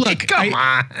 Look, come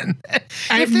on.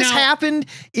 If this happened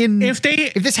in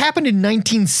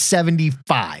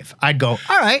 1975, I'd go,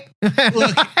 all right,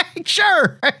 look,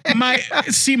 sure. My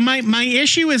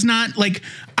issue is not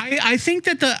I think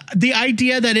that the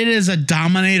idea that it is a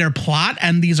Dominator plot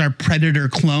and these are Predator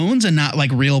clones and not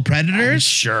real Predators.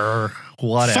 Sure.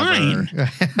 Whatever. Fine.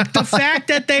 The fact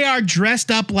that they are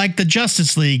dressed up like the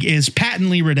Justice League is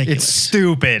patently ridiculous. It's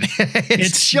stupid.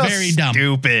 It's just very dumb.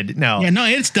 Stupid. No. Yeah, no,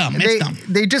 it's dumb. It's dumb.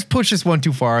 They just pushed this one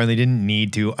too far and they didn't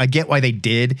need to. I get why they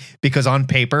did, because on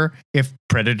paper, if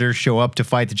Predators show up to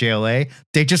fight the JLA,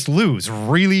 they just lose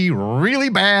really, really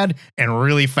bad and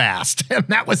really fast. And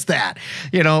that was that.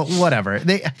 Whatever.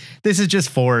 This is just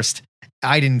forced.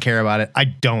 I didn't care about it. I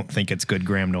don't think it's good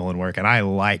Graham Nolan work, and I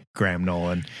like Graham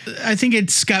Nolan. I think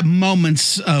it's got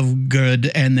moments of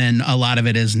good, and then a lot of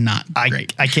it is not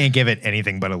great. I can't give it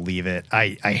anything but a leave it.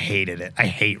 I hated it.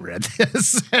 I read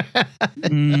this.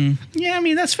 Yeah, I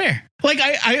mean, that's fair.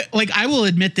 I will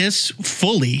admit this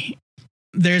fully.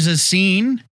 There's a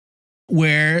scene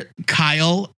where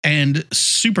Kyle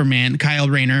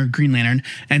Rayner, Green Lantern,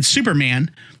 and Superman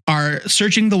are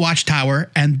searching the Watchtower,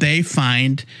 and they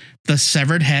find the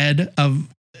severed head of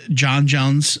John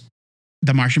Jones,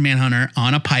 the Martian Manhunter,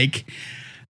 on a pike.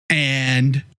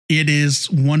 And it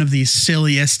is one of the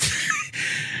silliest.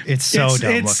 It's so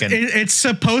dumb looking. It's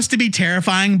supposed to be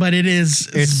terrifying, but it's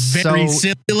very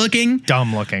silly looking.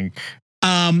 Dumb looking.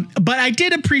 But I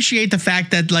did appreciate the fact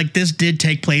that this did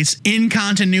take place in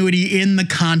continuity in the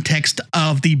context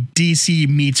of the DC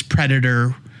meets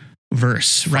Predator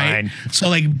verse, right? Fine.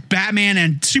 So Batman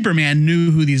and Superman knew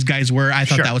who these guys were. I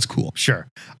thought that was cool. Sure.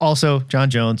 Also, John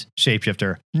Jones,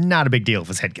 shapeshifter, not a big deal if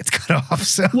his head gets cut off.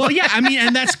 So. Well, yeah, I mean,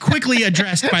 and that's quickly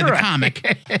addressed by the comic.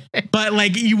 But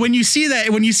when you see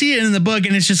it in the book,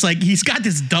 and it's just he's got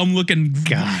this dumb looking,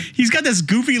 he's got this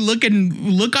goofy look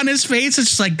on his face.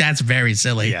 It's just that's very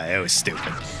silly. Yeah, it was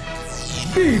stupid.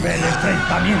 Vive el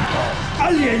enfrentamiento.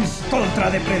 Aliens contra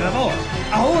Depredador.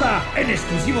 Ahora en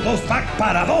exclusivo 2-pack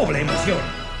para doble emoción.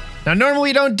 Now, normally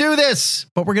we don't do this,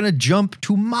 but we're going to jump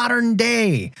to modern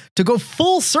day to go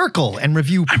full circle and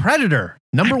review Predator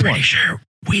number one. Pretty sure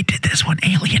we did this one,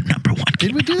 Alien number one.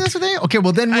 Did we do this with Alien? Okay,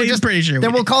 well then we're just pretty sure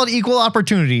then we'll call it equal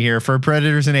opportunity here for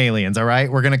Predators and Aliens. All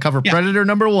right, we're going to cover Predator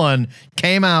number one.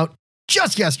 Came out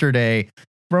just yesterday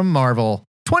from Marvel,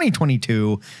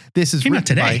 2022. This is came out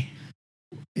today.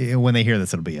 When they hear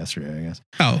this, it'll be yesterday, I guess.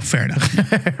 Oh, fair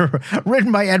enough.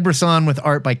 Written by Ed Brisson with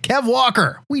art by Kev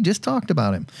Walker. We just talked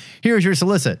about him. Here's your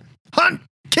solicit. Hunt,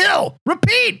 kill,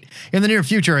 repeat. In the near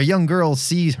future, a young girl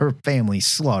sees her family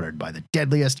slaughtered by the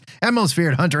deadliest and most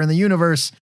feared hunter in the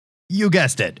universe. You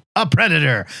guessed it, a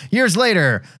predator. Years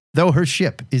later, though her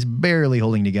ship is barely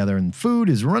holding together and food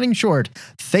is running short,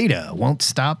 Theta won't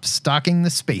stop stalking the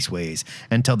spaceways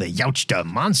until the Yautja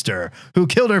monster who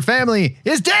killed her family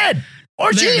is dead.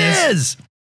 Or she is.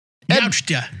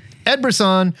 Yautja. Ed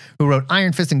Brisson, who wrote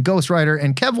Iron Fist and Ghost Rider,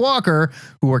 and Kev Walker,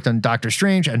 who worked on Doctor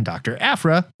Strange and Dr.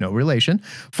 Aphra, no relation,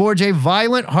 forge a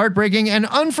violent, heartbreaking, and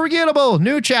unforgettable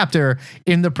new chapter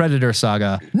in the Predator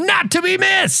saga. Not to be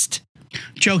missed!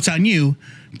 Joke's on you.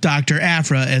 Dr.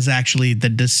 Aphra is actually the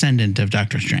descendant of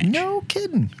Doctor Strange. No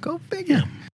kidding. Go figure. Yeah.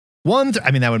 I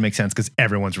mean, that would make sense because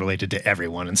everyone's related to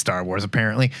everyone in Star Wars,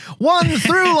 apparently. One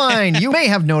through line you may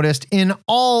have noticed in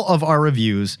all of our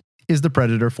reviews is the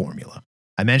Predator formula.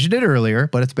 I mentioned it earlier,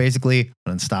 but it's basically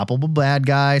an unstoppable bad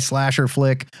guy slasher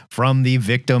flick from the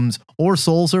victim's or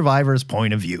sole survivor's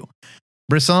point of view.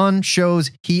 Brisson shows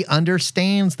he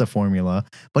understands the formula,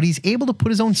 but he's able to put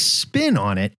his own spin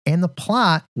on it, and the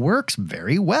plot works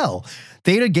very well.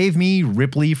 Theta gave me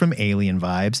Ripley from Alien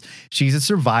vibes. She's a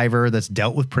survivor that's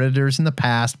dealt with predators in the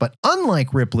past, but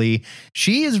unlike Ripley,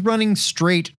 she is running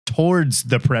straight towards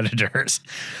the predators.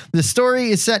 The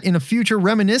story is set in a future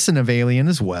reminiscent of Alien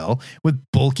as well, with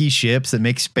bulky ships that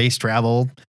make space travel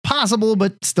possible,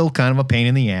 but still kind of a pain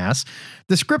in the ass.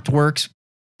 The script works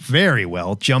very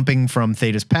well, jumping from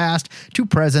Theta's past to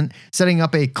present, setting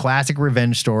up a classic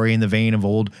revenge story in the vein of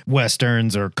old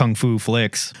westerns or kung fu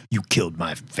flicks. You killed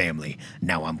my family,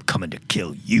 now I'm coming to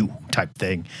kill you type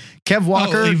thing. Kev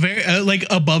Walker. Like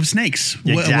Above Snakes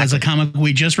Exactly. was a comic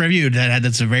we just reviewed that had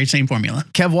that's the very same formula.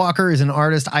 Kev Walker is an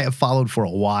artist I have followed for a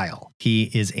while.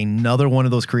 He is another one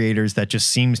of those creators that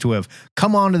just seems to have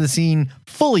come onto the scene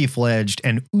fully fledged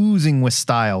and oozing with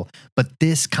style. But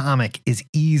this comic is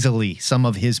easily some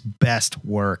of his best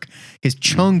work. His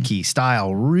chunky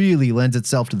style really lends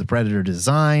itself to the Predator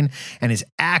design, and his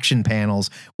action panels,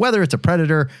 whether it's a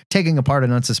Predator taking apart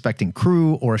an unsuspecting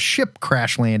crew or a ship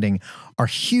crash landing, are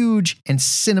huge and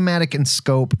cinematic in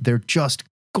scope. They're just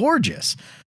gorgeous.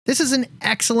 This is an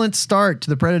excellent start to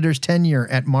the Predator's tenure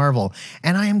at Marvel,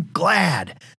 and I am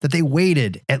glad that they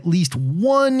waited at least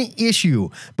one issue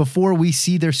before we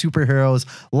see their superheroes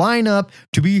line up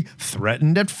to be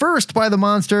threatened at first by the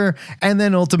monster and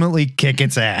then ultimately kick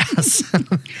its ass.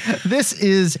 This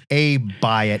is a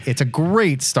buy it. It's a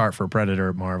great start for Predator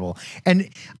at Marvel, and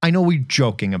I know we're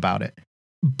joking about it,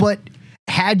 but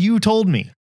had you told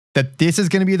me that this is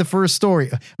going to be the first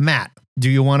story, Matt, do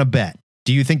you want to bet?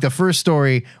 Do you think the first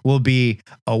story will be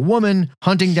a woman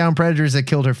hunting down predators that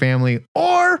killed her family,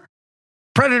 or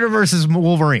Predator versus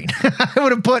Wolverine? I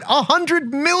would have put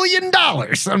 $100 million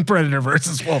on Predator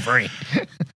versus Wolverine.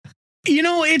 You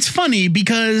know, it's funny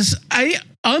because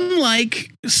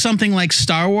unlike something like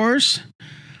Star Wars,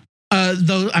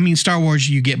 Star Wars,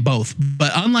 you get both,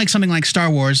 but unlike something like Star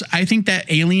Wars, I think that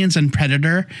Aliens and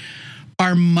Predator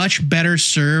are much better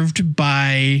served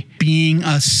by being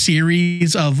a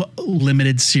series of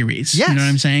limited series. Yes, you know what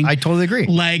I'm saying? I totally agree.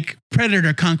 Like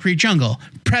Predator, Concrete Jungle,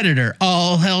 Predator,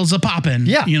 All Hell's a Poppin',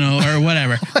 you know, or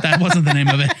whatever. That wasn't the name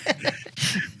of it.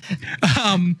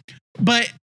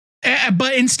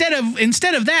 But instead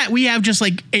of that, we have just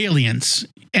like Aliens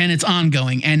and it's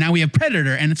ongoing. And now we have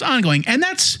Predator and it's ongoing. And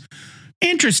that's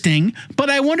interesting,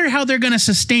 but I wonder how they're going to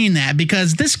sustain that,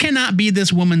 because this cannot be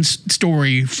this woman's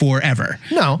story forever.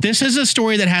 No. This is a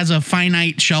story that has a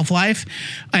finite shelf life,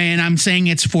 and I'm saying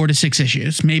it's 4 to 6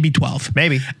 issues, maybe 12.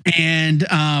 Maybe. And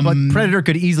but Predator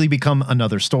could easily become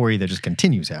another story that just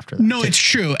continues after that. No, it's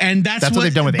true. And that's what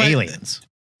they've done with Aliens.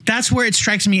 That's where it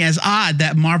strikes me as odd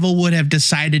that Marvel would have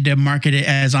decided to market it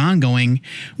as ongoing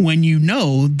when you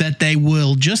know that they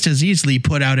will just as easily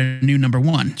put out a new number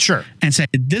one. Sure. And say,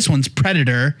 this one's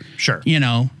Predator. Sure. You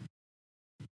know,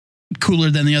 cooler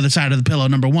than the other side of the pillow,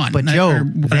 number one. But Joe,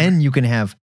 then you can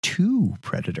have 2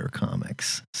 Predator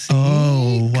comics. See?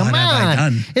 Oh, what come have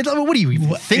on. I done? What are you even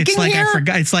thinking It's like here? I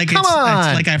forgot. It's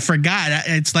like I forgot.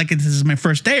 It's like this is my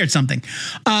first day or something.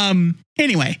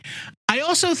 Anyway, I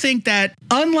also think that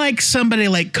unlike somebody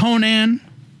like Conan,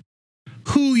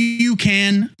 who you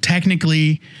can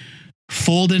technically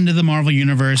fold into the Marvel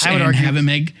universe I would and argue, have it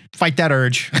make fight that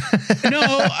urge.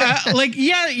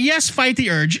 Yes, fight the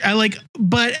urge.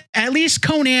 But at least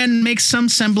Conan makes some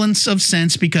semblance of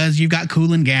sense because you've got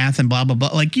Kulan Gath and blah blah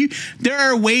blah. There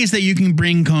are ways that you can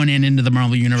bring Conan into the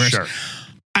Marvel universe. Sure.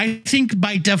 I think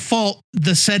by default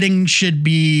the setting should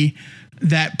be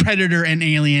that Predator and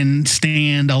Alien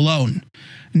stand alone,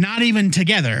 not even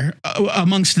together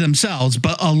amongst themselves,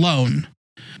 but alone.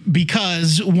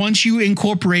 Because once you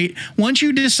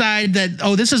decide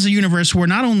that, this is a universe where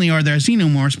not only are there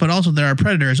xenomorphs, but also there are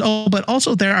predators. But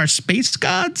also there are space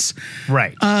gods.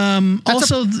 Right. There's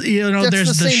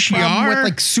the Shi'ar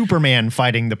with Superman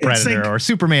fighting the Predator or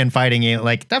Superman fighting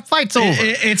that fight's over.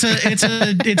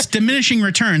 It's diminishing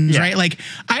returns, right?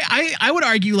 I would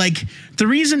argue the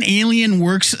reason Alien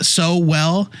works so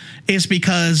well is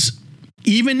because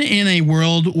even in a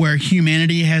world where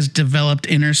humanity has developed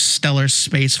interstellar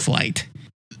space flight,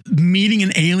 meeting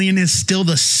an alien is still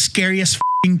the scariest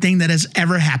thing that has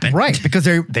ever happened. Right, because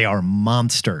they are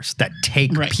monsters that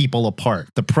take people apart.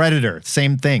 The Predator,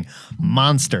 same thing.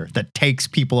 Monster that takes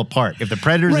people apart. If the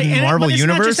Predator's in the Marvel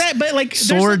universe,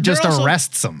 Sword just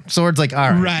arrests them. Sword's all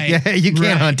right. Yeah, you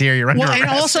can't hunt here. You're under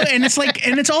arrest. And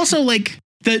it's also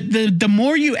the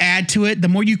more you add to it, the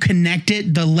more you connect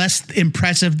it, the less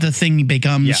impressive the thing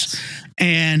becomes. Yes.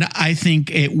 And I think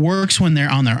it works when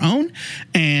they're on their own.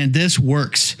 And this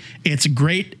works. It's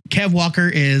great. Kev Walker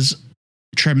is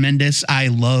tremendous. I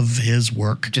love his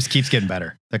work. Just keeps getting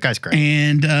better. That guy's great.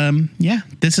 And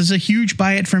this is a huge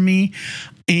buy it for me.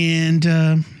 And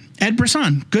Ed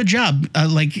Brisson, good job.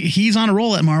 He's on a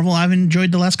roll at Marvel. I've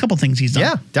enjoyed the last couple things he's done.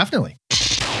 Yeah, definitely.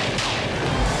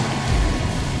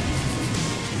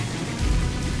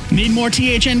 Need more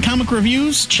THN comic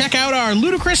reviews? Check out our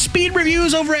ludicrous speed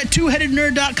reviews over at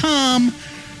twoheadednerd.com.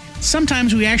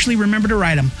 Sometimes we actually remember to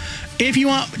write them. If you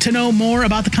want to know more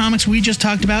about the comics we just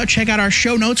talked about, check out our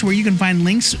show notes where you can find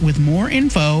links with more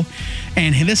info,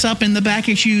 and hit us up in the Back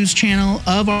Issues channel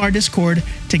of our Discord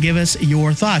to give us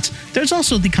your thoughts. There's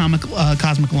also the Cosmic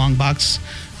Longbox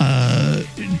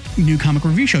new comic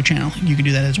review show channel. You can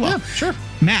do that as well. Yeah, sure.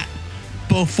 Matt,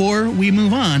 before we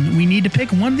move on, we need to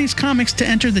pick one of these comics to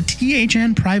enter the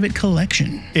THN private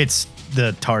collection. It's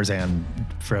the Tarzan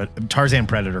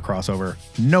Predator crossover,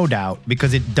 no doubt,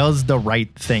 because it does the right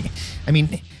thing. I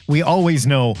mean, we always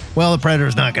know, the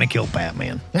Predator's not going to kill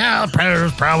Batman. Yeah, the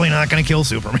Predator's probably not going to kill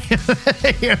Superman.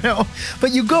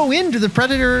 But you go into the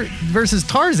Predator versus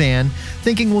Tarzan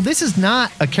thinking, this is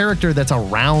not a character that's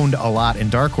around a lot in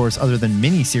Dark Horse other than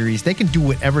miniseries. They can do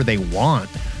whatever they want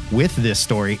with this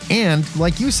story. And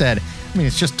like you said,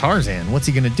 it's just Tarzan. What's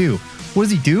he going to do? What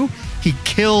does he do? He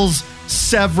kills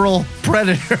several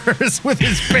predators with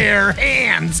his bare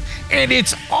hands, and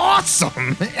it's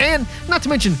awesome. And not to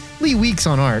mention Lee Weeks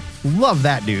on art. Love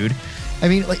that dude.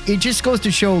 It just goes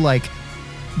to show,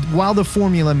 while the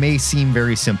formula may seem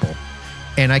very simple,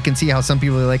 and I can see how some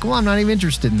people are like, I'm not even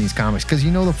interested in these comics, because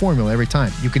you know the formula every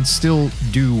time. You can still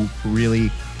do really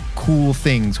cool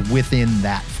things within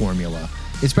that formula,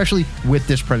 especially with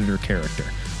this Predator character.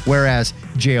 Whereas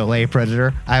JLA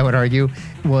Predator, I would argue,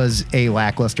 was a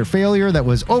lackluster failure that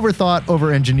was overthought,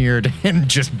 over-engineered, and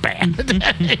just bad.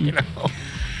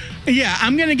 Yeah,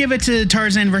 I'm going to give it to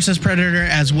Tarzan versus Predator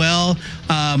as well.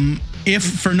 If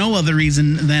for no other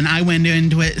reason than I went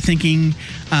into it thinking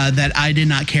that I did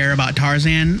not care about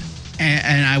Tarzan,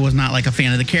 and I was not a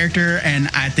fan of the character. And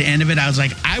at the end of it, I was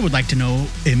like, I would like to know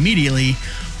immediately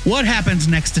what happens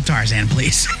next to Tarzan,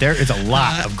 please. There is a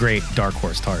lot of great Dark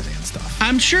Horse Tarzan stuff.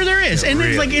 I'm sure there is, and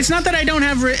really it's not that I don't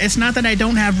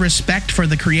have respect for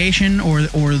the creation or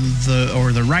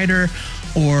the writer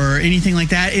or anything like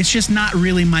that. It's just not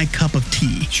really my cup of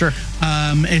tea. Sure.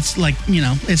 It's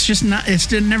it's just not.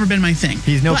 It's never been my thing.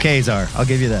 He's no Kazar. I'll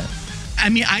give you that.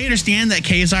 I understand that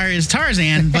Kazar is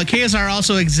Tarzan, but Kazar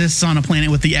also exists on a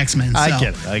planet with the X-Men. So. I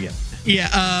get it.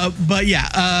 Yeah,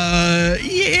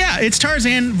 it's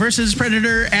Tarzan versus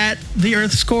Predator at the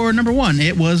Earth score number 1.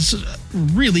 It was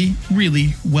really,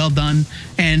 really well done.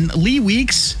 And Lee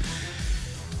Weeks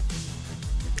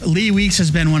has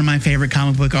been one of my favorite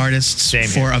comic book artists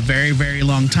for a very, very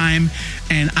long time.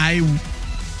 And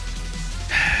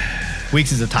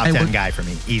Weeks is a top 10 guy for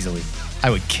me, easily.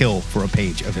 I would kill for a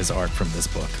page of his art from this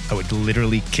book. I would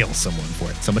literally kill someone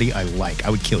for it. Somebody I like. I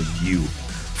would kill you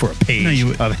for a page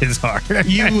of his art.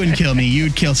 You wouldn't kill me.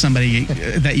 You'd kill somebody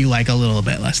that you like a little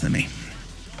bit less than me.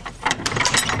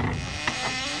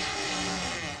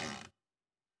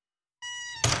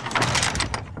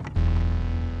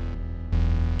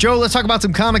 Joe, let's talk about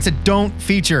some comics that don't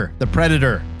feature the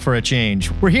Predator for a change.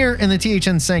 We're here in the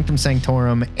THN Sanctum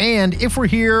Sanctorum, and if we're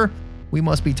here, we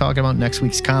must be talking about next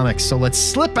week's comics. So let's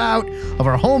slip out of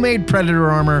our homemade Predator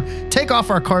armor, take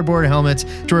off our cardboard helmets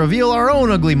to reveal our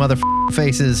own ugly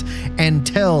faces, and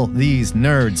tell these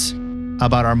nerds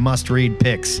about our must-read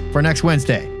picks for next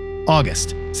Wednesday, August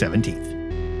 17th.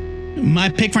 My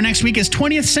pick for next week is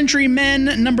 20th Century Men,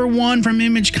 #1 from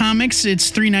Image Comics.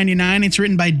 It's $3.99. It's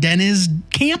written by Dennis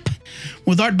Camp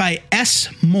with art by S.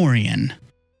 Morian.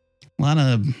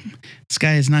 This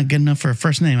guy is not good enough for a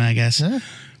first name, I guess.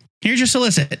 Here's your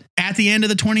solicit. At the end of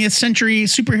the 20th century,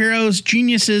 superheroes,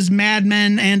 geniuses,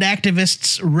 madmen, and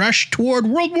activists rush toward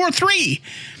World War III.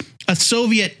 A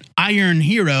Soviet iron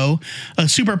hero, a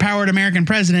superpowered American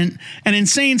president, an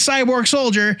insane cyborg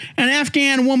soldier, an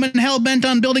Afghan woman hell-bent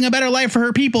on building a better life for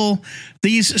her people.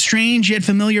 These strange yet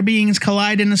familiar beings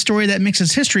collide in a story that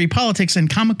mixes history, politics, and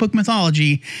comic book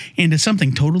mythology into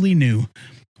something totally new.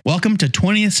 Welcome to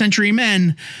 20th Century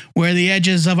Men, where the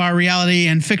edges of our reality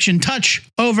and fiction touch,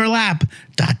 overlap, ...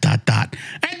 and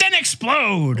then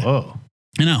explode. Whoa.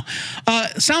 I know.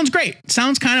 Sounds great.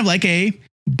 Sounds kind of like a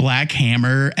Black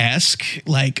Hammer-esque,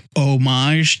 like,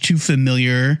 homage to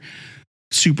familiar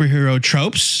superhero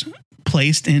tropes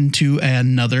placed into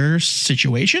another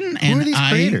situation. Who are these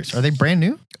creators? Are they brand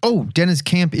new? Oh, Dennis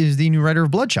Camp is the new writer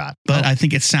of Bloodshot. But I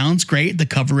think it sounds great. The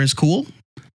cover is cool.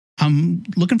 I'm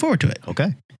looking forward to it.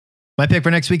 Okay. My pick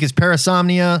for next week is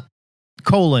Parasomnia,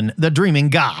 The Dreaming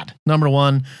God.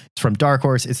 #1. It's from Dark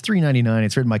Horse. It's $3.99.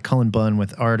 It's written by Cullen Bunn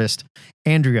with artist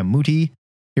Andrea Mutti.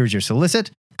 Here's your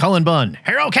solicit. Cullen Bunn,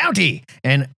 Harrow County,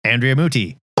 and Andrea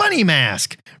Mutti, Bunny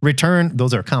Mask, return.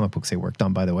 Those are comic books they worked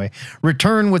on, by the way.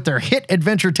 Return with their hit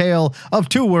adventure tale of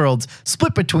two worlds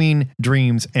split between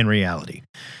dreams and reality.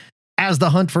 As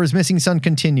the hunt for his missing son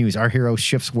continues, our hero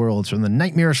shifts worlds from the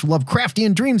nightmarish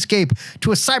Lovecraftian dreamscape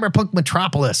to a cyberpunk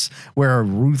metropolis where a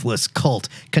ruthless cult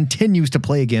continues to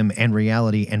plague him and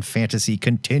reality and fantasy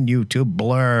continue to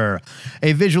blur.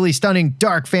 A visually stunning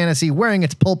dark fantasy wearing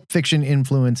its pulp fiction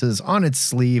influences on its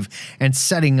sleeve and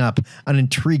setting up an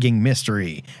intriguing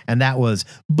mystery. And that was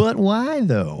But Why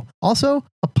Though? Also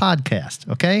a podcast,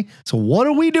 okay? So what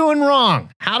are we doing wrong?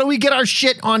 How do we get our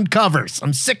shit on covers?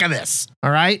 I'm sick of this,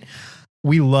 all right?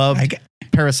 We loved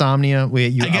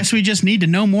Parasomnia. I guess we just need to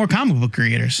know more comic book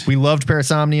creators. We loved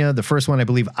Parasomnia. The first one, I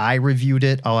believe I reviewed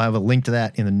it. I'll have a link to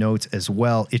that in the notes as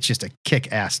well. It's just a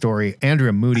kick-ass story.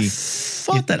 Andrea Mutti.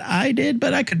 Thought that I did,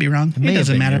 but I could be wrong. It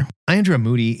doesn't matter. Andrea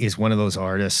Mutti is one of those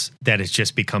artists that is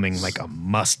just becoming like a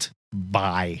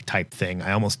must-buy type thing.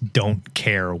 I almost don't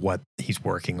care what he's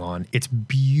working on. It's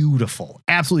beautiful.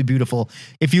 Absolutely beautiful.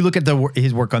 If you look at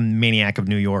his work on Maniac of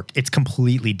New York, it's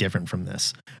completely different from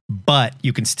this. But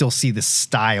you can still see the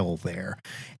style there.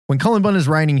 When Cullen Bunn is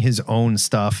writing his own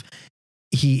stuff,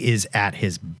 he is at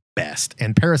his best.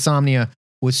 And Parasomnia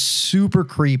was super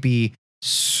creepy,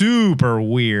 super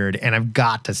weird, and I've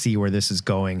got to see where this is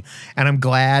going. And I'm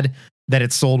glad that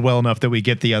it sold well enough that we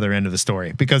get the other end of the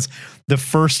story, because the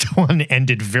first one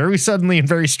ended very suddenly and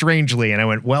very strangely. And I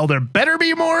went, well, there better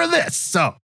be more of this.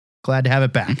 So glad to have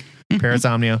it back.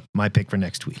 Parasomnia, my pick for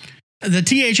next week. The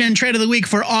THN trade of the week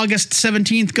for August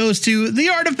 17th goes to The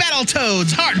Art of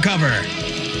Battletoads hardcover.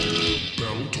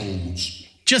 Battletoads.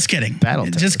 Just kidding.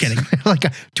 Battletoads. Just kidding.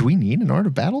 Like, do we need an Art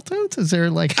of Battletoads? Is there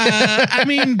like? I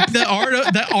mean, the art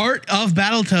of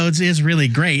Battletoads is really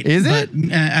great. Is it?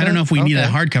 But, I don't know if we need a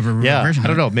hardcover version. I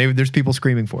don't know. Maybe there's people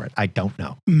screaming for it. I don't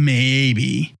know.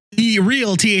 Maybe. The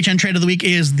real THN trade of the week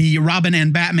is the Robin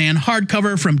and Batman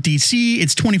hardcover from DC.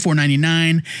 It's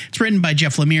 $24.99. It's written by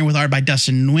Jeff Lemire with art by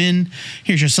Dustin Nguyen.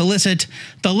 Here's your solicit.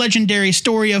 The legendary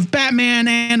story of Batman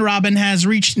and Robin has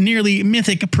reached nearly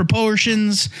mythic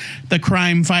proportions. The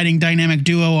crime-fighting dynamic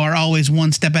duo are always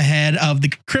one step ahead of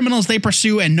the criminals they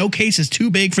pursue, and no case is too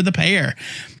big for the pair.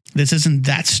 This isn't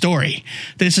that story.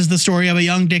 This is the story of a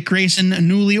young Dick Grayson,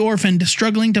 newly orphaned,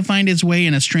 struggling to find his way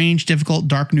in a strange, difficult,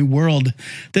 dark new world.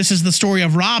 This is the story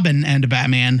of Robin and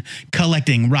Batman,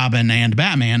 collecting Robin and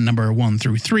Batman, number 1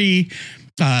 through 3.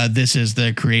 This is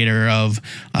the creator of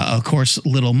course,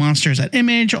 Little Monsters at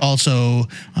Image, also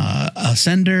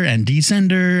Ascender and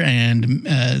Descender, and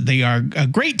they are a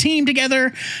great team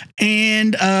together.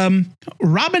 And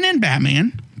Robin and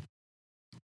Batman.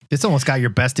 This almost got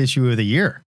your best issue of the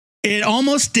year. It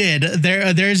almost did.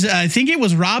 There's, I think it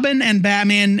was Robin and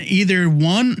Batman, either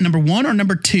number 1 or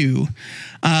number 2,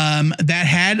 that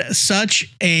had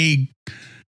such a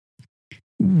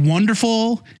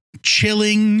wonderful,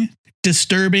 chilling,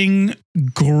 disturbing,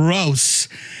 gross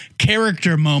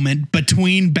character moment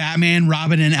between Batman,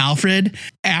 Robin, and Alfred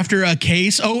after a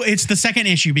case. Oh, it's the second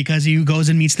issue because he goes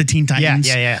and meets the Teen Titans.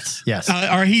 Yes.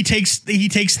 Or he takes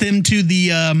them to the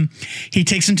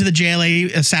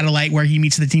JLA satellite where he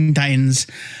meets the Teen Titans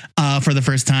for the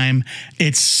first time.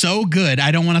 It's so good.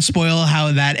 I don't want to spoil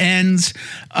how that ends,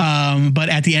 but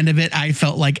at the end of it, I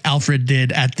felt like Alfred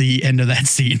did at the end of that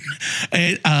scene.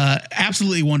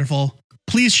 Absolutely wonderful.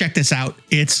 Please check this out.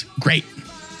 It's great.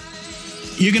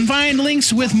 You can find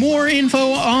links with more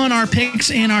info on our picks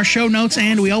in our show notes,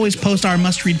 and we always post our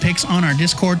must-read picks on our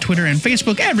Discord, Twitter, and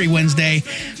Facebook every Wednesday,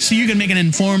 so you can make an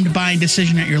informed buying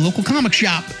decision at your local comic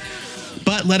shop.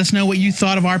 But let us know what you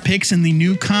thought of our picks in the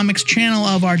new comics channel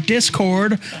of our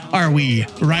Discord. Are we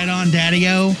right on,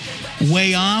 Daddy-O?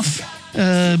 Way off?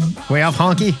 Way off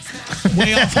honky?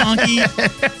 Way off honky?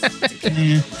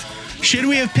 Yeah. Should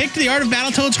we have picked the Art of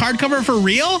Battletoads hardcover for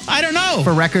real? I don't know.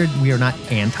 For record, we are not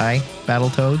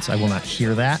anti-Battletoads. I will not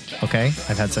hear that, okay?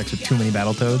 I've had sex with too many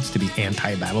Battletoads to be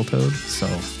anti-Battletoads, so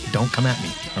don't come at me,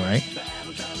 all right?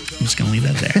 I'm just going to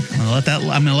leave that there. I'm going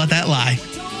to let that lie.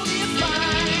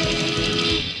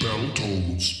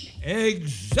 Battletoads.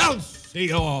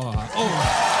 Excelsior!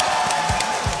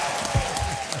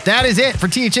 That is it for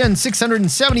THN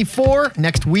 674.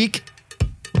 Next week,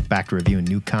 we're back to reviewing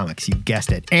new comics. You guessed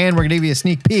it. And we're going to give you a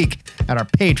sneak peek at our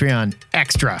Patreon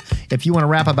Extra. If you want to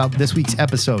rap about this week's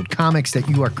episode, comics that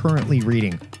you are currently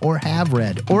reading or have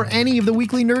read, or any of the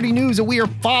weekly nerdy news that we are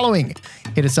following,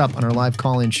 hit us up on our live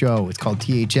call-in show. It's called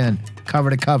THN Cover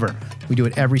to Cover. We do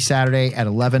it every Saturday at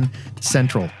 11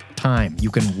 Central Time. You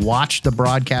can watch the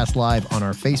broadcast live on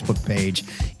our Facebook page.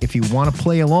 If you want to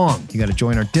play along, you got to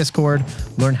join our Discord,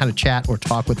 learn how to chat or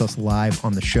talk with us live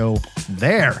on the show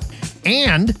there.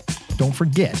 And don't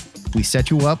forget, we set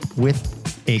you up with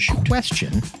a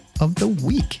question of the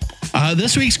week.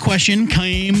 This week's question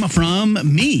came from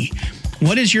me.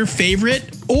 What is your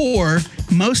favorite or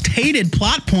most hated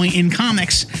plot point in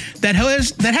comics that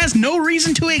has no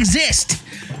reason to exist?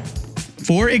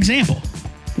 For example,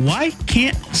 why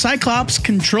can't Cyclops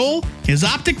control his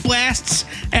optic blasts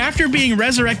after being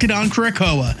resurrected on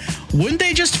Krakoa? Wouldn't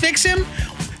they just fix him?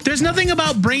 There's nothing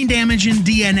about brain damage in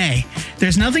DNA.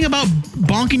 There's nothing about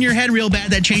bonking your head real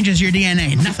bad that changes your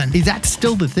DNA. Nothing. Is that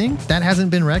still the thing? That hasn't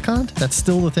been retconned? That's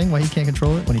still the thing? Why he can't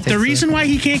control it when he takes the reason why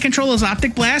he can't control his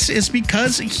optic blast is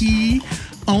because he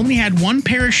only had one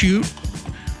parachute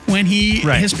when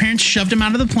his parents shoved him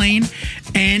out of the plane,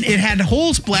 and it had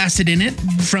holes blasted in it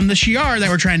from the Shi'ar that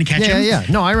were trying to catch him. Yeah.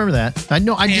 No, I remember that. I'm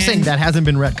just saying that hasn't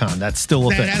been retconned. That's still a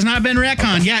thing. That has not been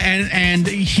retconned. Okay. Yeah, and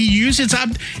he used his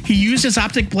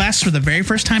optic blasts for the very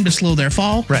first time to slow their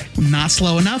fall. Right. Not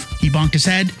slow enough. He bonked his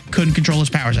head. Couldn't control his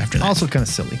powers after that. Also kind of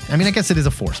silly. I mean, I guess it is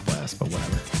a force blast, but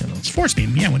whatever. You know. It's force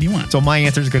beam. Yeah, what do you want? So my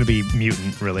answer is going to be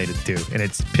mutant related too, and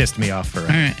it's pissed me off forever.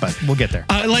 All right. But we'll get there.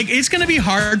 It's going to be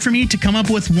hard for me to come up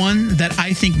with one that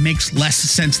I think makes less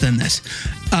sense than this.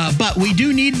 But we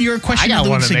do need your question of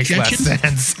the week suggestions. I got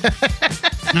one that makes less sense.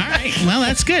 All right. Well,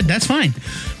 that's good. That's fine.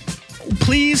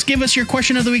 Please give us your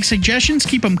question of the week suggestions.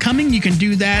 Keep them coming. You can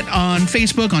do that on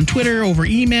Facebook, on Twitter, over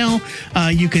email.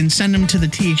 You can send them to the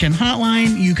THN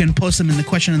hotline. You can post them in the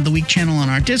question of the week channel on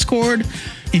our Discord.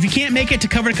 If you can't make it to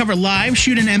Cover to Cover Live,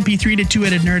 shoot an MP3 to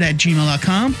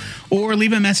twoheadednerd@gmail.com or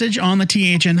leave a message on the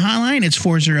THN hotline. It's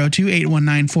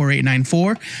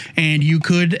 402-819-4894, and you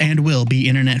could and will be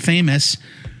internet famous.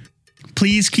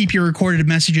 Please keep your recorded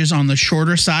messages on the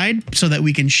shorter side so that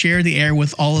we can share the air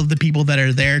with all of the people that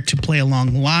are there to play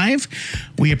along live.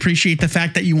 We appreciate the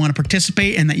fact that you want to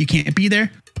participate and that you can't be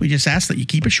there. We just ask that you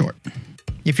keep it short.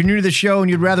 If you're new to the show and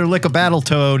you'd rather lick a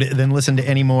Battletoad than listen to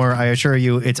any more, I assure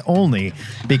you it's only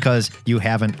because you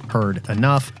haven't heard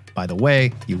enough. By the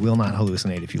way, you will not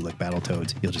hallucinate if you lick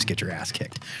Battletoads. You'll just get your ass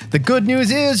kicked. The good news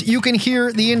is you can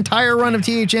hear the entire run of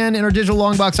THN in our digital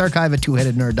longbox archive at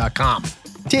twoheadednerd.com.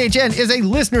 THN is a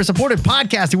listener-supported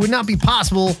podcast. It would not be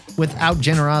possible without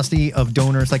generosity of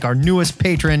donors like our newest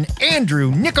patron,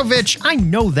 Andrew Nikovich. I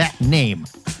know that name,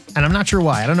 and I'm not sure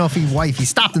why. I don't know if he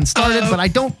stopped and started, but I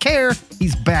don't care.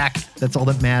 He's back. That's all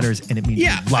that matters, and it means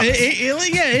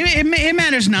it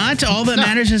matters not. All that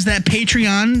matters is that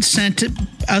Patreon sent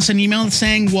us an email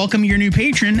saying, welcome your new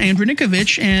patron, Andrew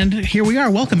Nikovich, and here we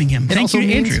are welcoming him. Thank you,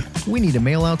 Andrew. We need to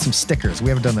mail out some stickers. We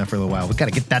haven't done that for a little while. We've got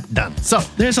to get that done. So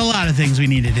there's a lot of things we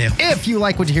need to do. If you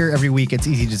like what you hear every week, it's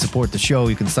easy to support the show.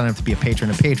 You can sign up to be a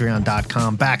patron at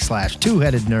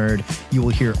patreon.com/twoheadednerd. You will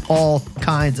hear all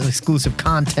kinds of exclusive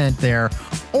content there.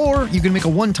 Or you can make a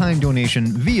one-time donation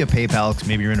via PayPal, because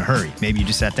maybe you're in a hurry. Maybe you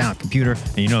just sat down at a computer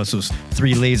and you notice those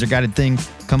 3 laser-guided things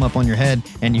come up on your head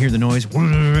and you hear the noise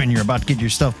and you're about to get your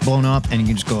stuff blown up and you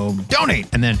can just go donate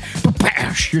and then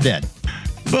you're dead.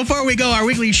 Before we go, our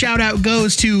weekly shout out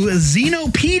goes to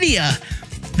Xenopedia,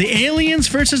 the Aliens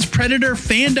vs. Predator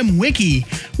fandom wiki,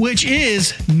 which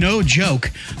is, no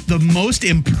joke, the most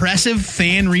impressive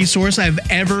fan resource I've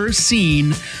ever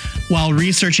seen while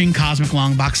researching Cosmic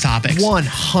Longbox topics.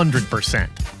 100%.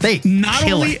 They not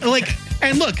kill only it. like,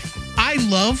 and look, I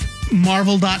love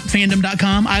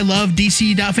Marvel.fandom.com. I love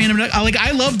DC.fandom.com. Like,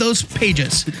 I love those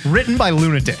pages. Written by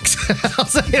lunatics. I'll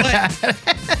say that.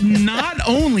 not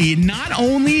only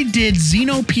did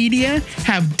Xenopedia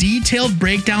have detailed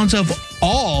breakdowns of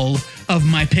all of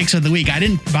my picks of the week. I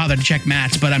didn't bother to check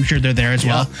Matt's, but I'm sure they're there as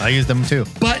well. I use them too.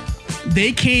 But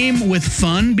they came with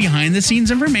fun behind the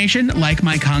scenes information, like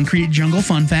my Concrete Jungle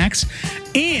fun facts,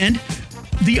 and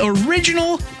the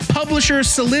original publisher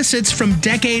solicits from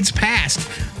decades past.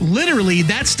 Literally,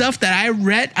 that stuff that I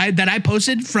read, that I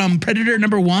posted from Predator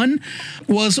 #1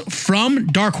 was from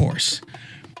Dark Horse.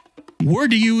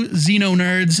 Word to you, Xeno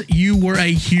nerds, you were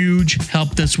a huge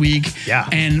help this week. Yeah.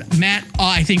 And Matt,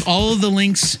 I think all of the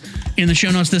links in the show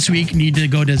notes this week need to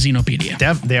go to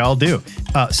Xenopedia. They all do.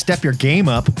 Step your game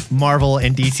up, Marvel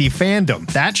and DC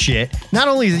fandom. That shit, not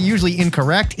only is it usually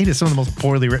incorrect, it is some of the most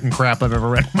poorly written crap I've ever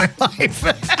read in my life.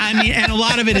 I mean, and a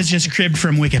lot of it is just cribbed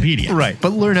from Wikipedia. Right,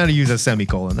 but learn how to use a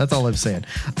semicolon. That's all I'm saying.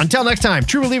 Until next time,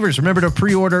 true believers, remember to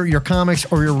pre-order your comics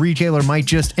or your retailer might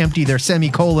just empty their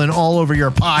semicolon all over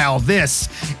your pile. This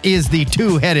is the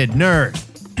Two-Headed Nerd.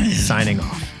 Signing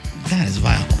off. That is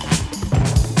vile.